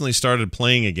 Says, I recently started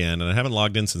playing again, and I haven't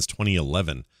logged in since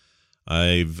 2011.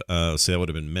 I've, say that would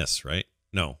have been Miss, right?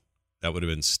 No, that would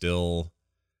have still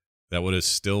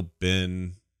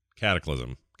been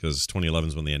Cataclysm, because 2011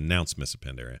 is when they announced Miss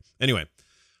Pandaria. Anyway,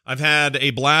 I've had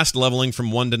a blast leveling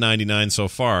from 1 to 99 so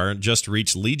far, just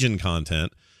reached Legion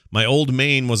content. My old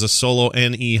main was a solo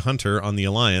NE hunter on the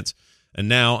Alliance, and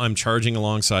now I'm charging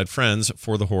alongside friends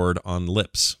for the Horde on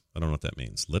Lips. I don't know what that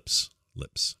means. Lips?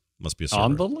 Must be a server.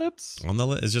 On the lips? On the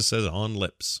it just says on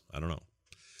lips. I don't know.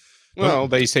 Well,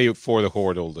 they say it for the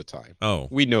Horde all the time. Oh.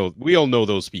 We all know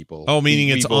those people. Oh, meaning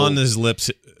We it's both- on his lips.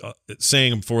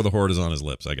 Saying for the Horde is on his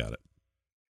lips. I got it.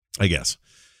 I guess.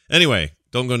 Anyway,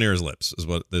 don't go near his lips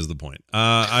is the point.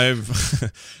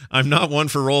 I'm not one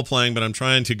for role playing, but I'm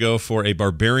trying to go for a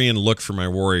barbarian look for my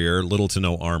warrior, little to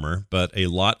no armor, but a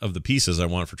lot of the pieces I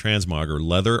want for transmog are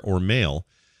leather or mail.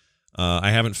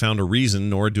 I haven't found a reason,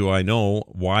 nor do I know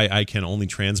why I can only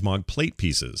transmog plate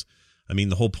pieces. I mean,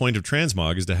 the whole point of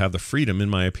transmog is to have the freedom in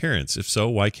my appearance. If so,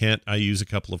 why can't I use a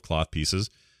couple of cloth pieces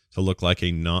to look like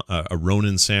a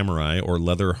Ronin samurai or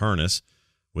leather harness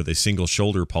with a single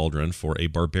shoulder pauldron for a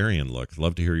barbarian look?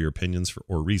 Love to hear your opinions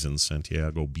or reasons,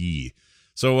 Santiago B.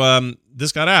 So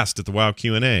this got asked at the WoW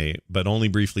Q&A, but only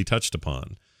briefly touched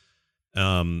upon.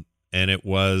 And it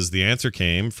was, the answer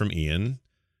came from Ian.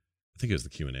 I think it was the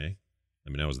Q&A. I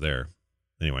mean, I was there.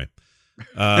 Anyway,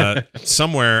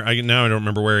 somewhere, I don't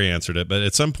remember where he answered it, but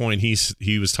at some point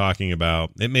he was talking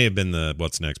about, it may have been the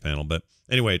What's Next panel, but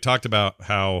anyway, talked about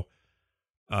how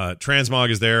transmog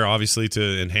is there, obviously,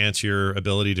 to enhance your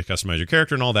ability to customize your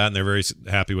character and all that, and they're very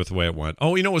happy with the way it went.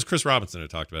 Oh, it was Chris Robinson who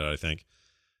talked about it, I think.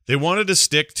 They wanted to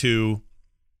stick to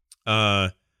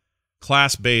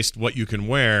class-based what you can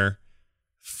wear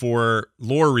for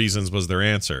lore reasons was their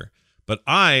answer. But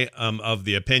I am of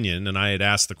the opinion, and I had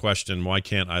asked the question, why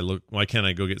can't I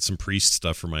go get some priest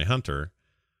stuff for my hunter?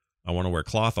 I want to wear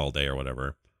cloth all day or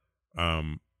whatever.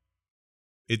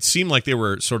 It seemed like they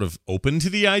were sort of open to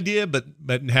the idea, but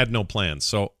had no plans.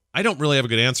 So I don't really have a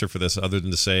good answer for this other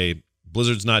than to say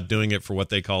Blizzard's not doing it for what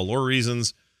they call lore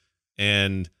reasons,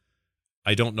 and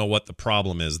I don't know what the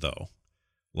problem is, though.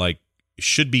 Like, it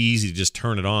should be easy to just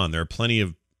turn it on. There are plenty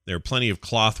of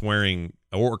cloth-wearing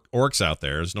orcs out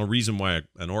there. There's no reason why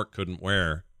an orc couldn't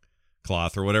wear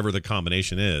cloth or whatever the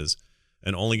combination is,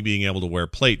 and only being able to wear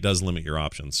plate does limit your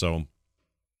options. So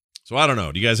I don't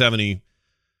know. Do you guys have any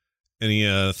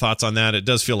thoughts on that? It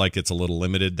does feel like it's a little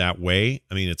limited that way.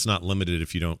 I mean, it's not limited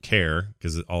if you don't care,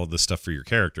 because all of the stuff for your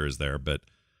character is there. But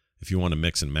if you want to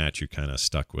mix and match, you're kind of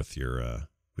stuck with your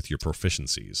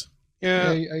proficiencies.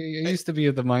 Yeah, I used to be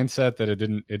of the mindset that it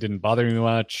didn't bother me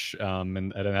much,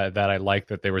 and that I liked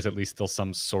that there was at least still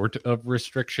some sort of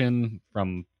restriction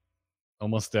from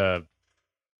almost a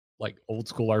like old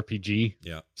school RPG.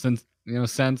 Yeah.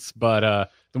 Sense. But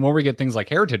the more we get things like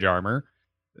heritage armor,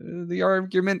 the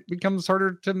argument becomes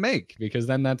harder to make, because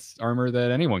then that's armor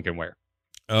that anyone can wear.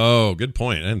 Oh, good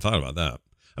point. I hadn't thought about that.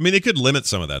 I mean, they could limit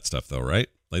some of that stuff, though, right?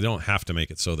 They don't have to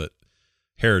make it so that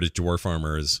heritage dwarf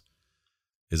armor is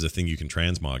a thing you can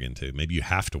transmog into. Maybe you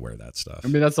have to wear that stuff. I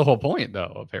mean, that's the whole point,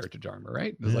 though, of heritage armor,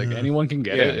 right? It's like anyone can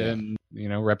get it and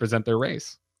represent their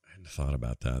race. I hadn't thought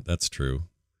about that. That's true.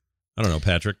 I don't know,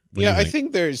 Patrick. I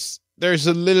think there's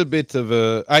a little bit of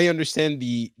a. I understand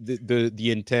the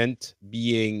intent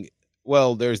being,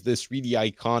 well, there's this really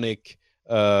iconic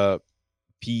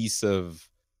piece of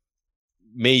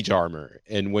mage armor,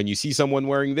 and when you see someone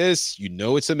wearing this, you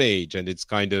know it's a mage, and it's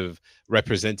kind of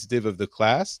representative of the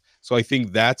class. So I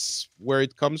think that's where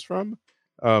it comes from.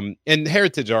 And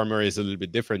heritage armor is a little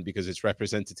bit different because it's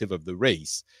representative of the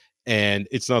race, and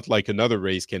it's not like another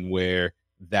race can wear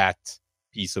that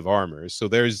piece of armor. So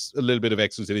there's a little bit of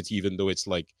exclusivity, even though it's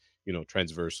like,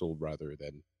 transversal rather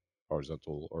than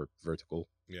horizontal or vertical.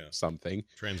 Yeah, something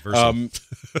transversal.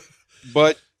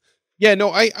 But yeah,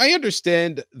 no, I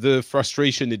understand the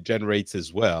frustration it generates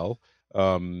as well.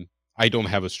 I don't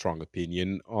have a strong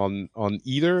opinion on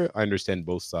either. I understand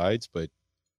both sides, but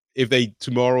if they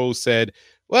tomorrow said,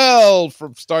 well,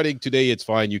 from starting today, it's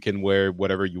fine, you can wear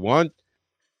whatever you want,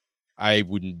 I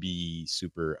wouldn't be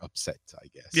super upset, I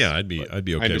guess. Yeah, I'd be okay with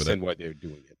it. I understand why they're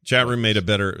doing it. Chat room made a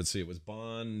better, let's see, it was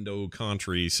Bondo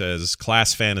Contry says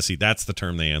class fantasy. That's the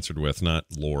term they answered with, not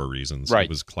lore reasons. Right. It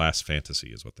was class fantasy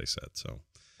is what they said. So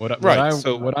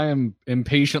What I am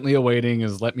impatiently awaiting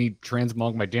is let me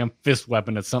transmog my damn fist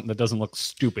weapon as something that doesn't look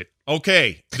stupid.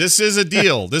 Okay, this is a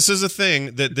deal. This is a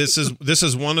thing that this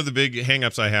is one of the big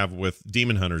hangups I have with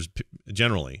demon hunters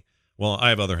generally. Well, I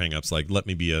have other hangups, like let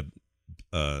me be a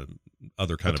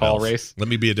other kind of tall elf. race. Let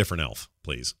me be a different elf,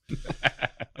 please.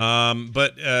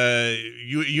 But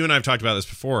you and I have talked about this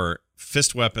before.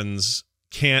 Fist weapons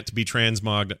can't be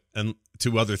transmogged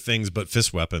to other things but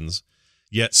fist weapons.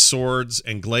 Yet swords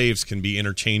and glaives can be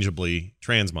interchangeably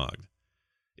transmogged.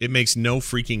 It makes no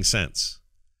freaking sense.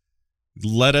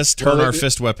 Let us turn our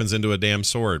fist weapons into a damn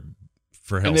sword,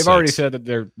 for hell's And they've sakes. already said that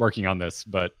they're working on this,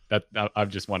 but that I've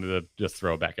just wanted to just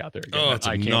throw it back out there again. Oh, it's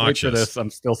I can't wait obnoxious. for this. I'm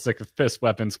still sick of fist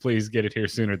weapons. Please get it here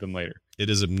sooner than later. It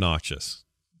is obnoxious.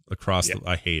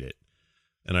 I hate it.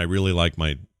 And I really like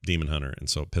my Demon Hunter, and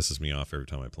so it pisses me off every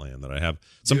time I play him that I have.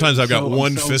 Sometimes I've got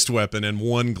one fist weapon and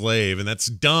one glaive, and that's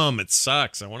dumb. It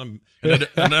sucks. I want to,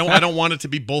 and I don't want it to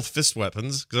be both fist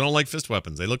weapons because I don't like fist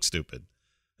weapons. They look stupid.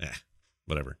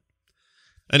 Whatever.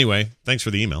 Anyway, thanks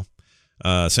for the email.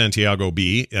 Santiago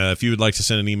B. If you would like to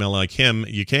send an email like him,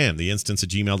 you can.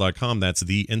 theinstance@gmail.com. That's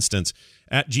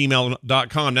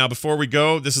theinstance@gmail.com. Now, before we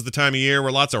go, this is the time of year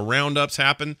where lots of roundups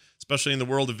happen, especially in the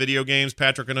world of video games.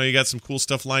 Patrick, I know you got some cool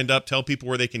stuff lined up. Tell people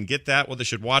where they can get that, what they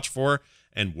should watch for,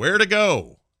 and where to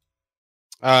go.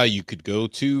 You could go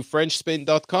to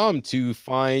FrenchSpin.com to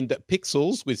find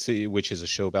Pixels, which is a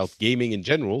show about gaming in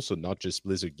general, so not just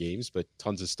Blizzard games, but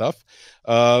tons of stuff.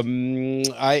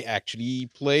 I actually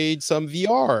played some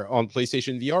VR on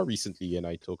PlayStation VR recently, and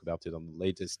I talk about it on the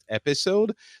latest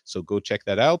episode, so go check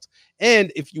that out.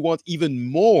 And if you want even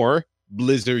more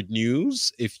Blizzard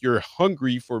news, if you're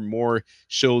hungry for more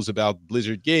shows about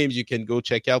Blizzard games, you can go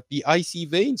check out the Icy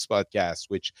Veins podcast,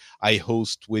 which I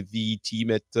host with the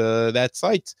team at that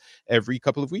site every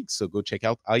couple of weeks. So go check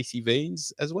out Icy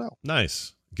Veins as well.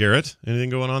 Nice. Garrett, anything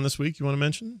going on this week you want to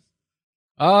mention?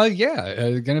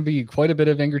 Going to be quite a bit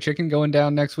of Angry Chicken going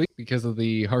down next week because of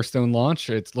the Hearthstone launch.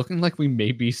 It's looking like we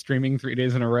may be streaming 3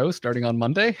 days in a row starting on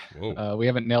Monday. We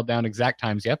haven't nailed down exact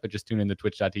times yet, but just tune in to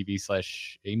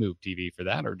twitch.tv/AMoveTV for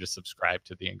that, or just subscribe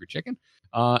to the Angry Chicken.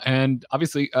 And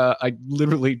obviously, I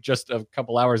literally just a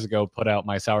couple hours ago put out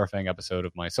my Sourfang episode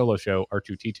of my solo show,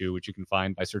 R2T2, which you can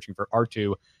find by searching for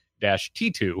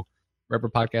R2-T2, wherever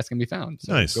podcasts can be found.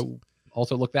 So nice. Go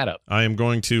also look that up. I am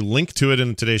going to link to it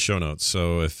in today's show notes.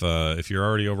 So if you're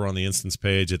already over on the Instance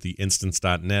page at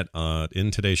theinstance.net,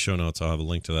 in today's show notes, I'll have a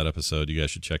link to that episode. You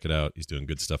guys should check it out. He's doing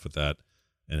good stuff with that,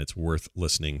 and it's worth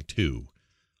listening to.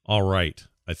 All right.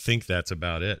 I think that's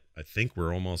about it. I think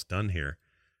we're almost done here.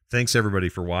 Thanks, everybody,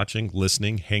 for watching,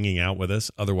 listening, hanging out with us,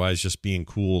 otherwise just being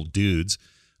cool dudes.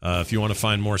 If you want to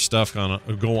find more stuff, head on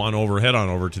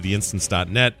over to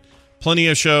theinstance.net. Plenty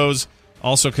of shows.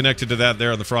 Also connected to that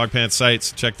there on the Frog Pants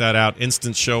sites. Check that out.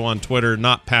 Instance Show on Twitter.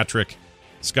 Not Patrick.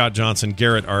 Scott Johnson.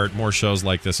 Garrett Art. More shows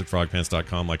like this at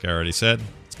frogpants.com, like I already said.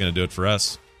 It's going to do it for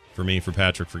us. For me, for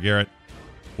Patrick, for Garrett.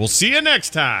 We'll see you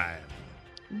next time.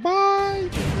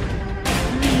 Bye.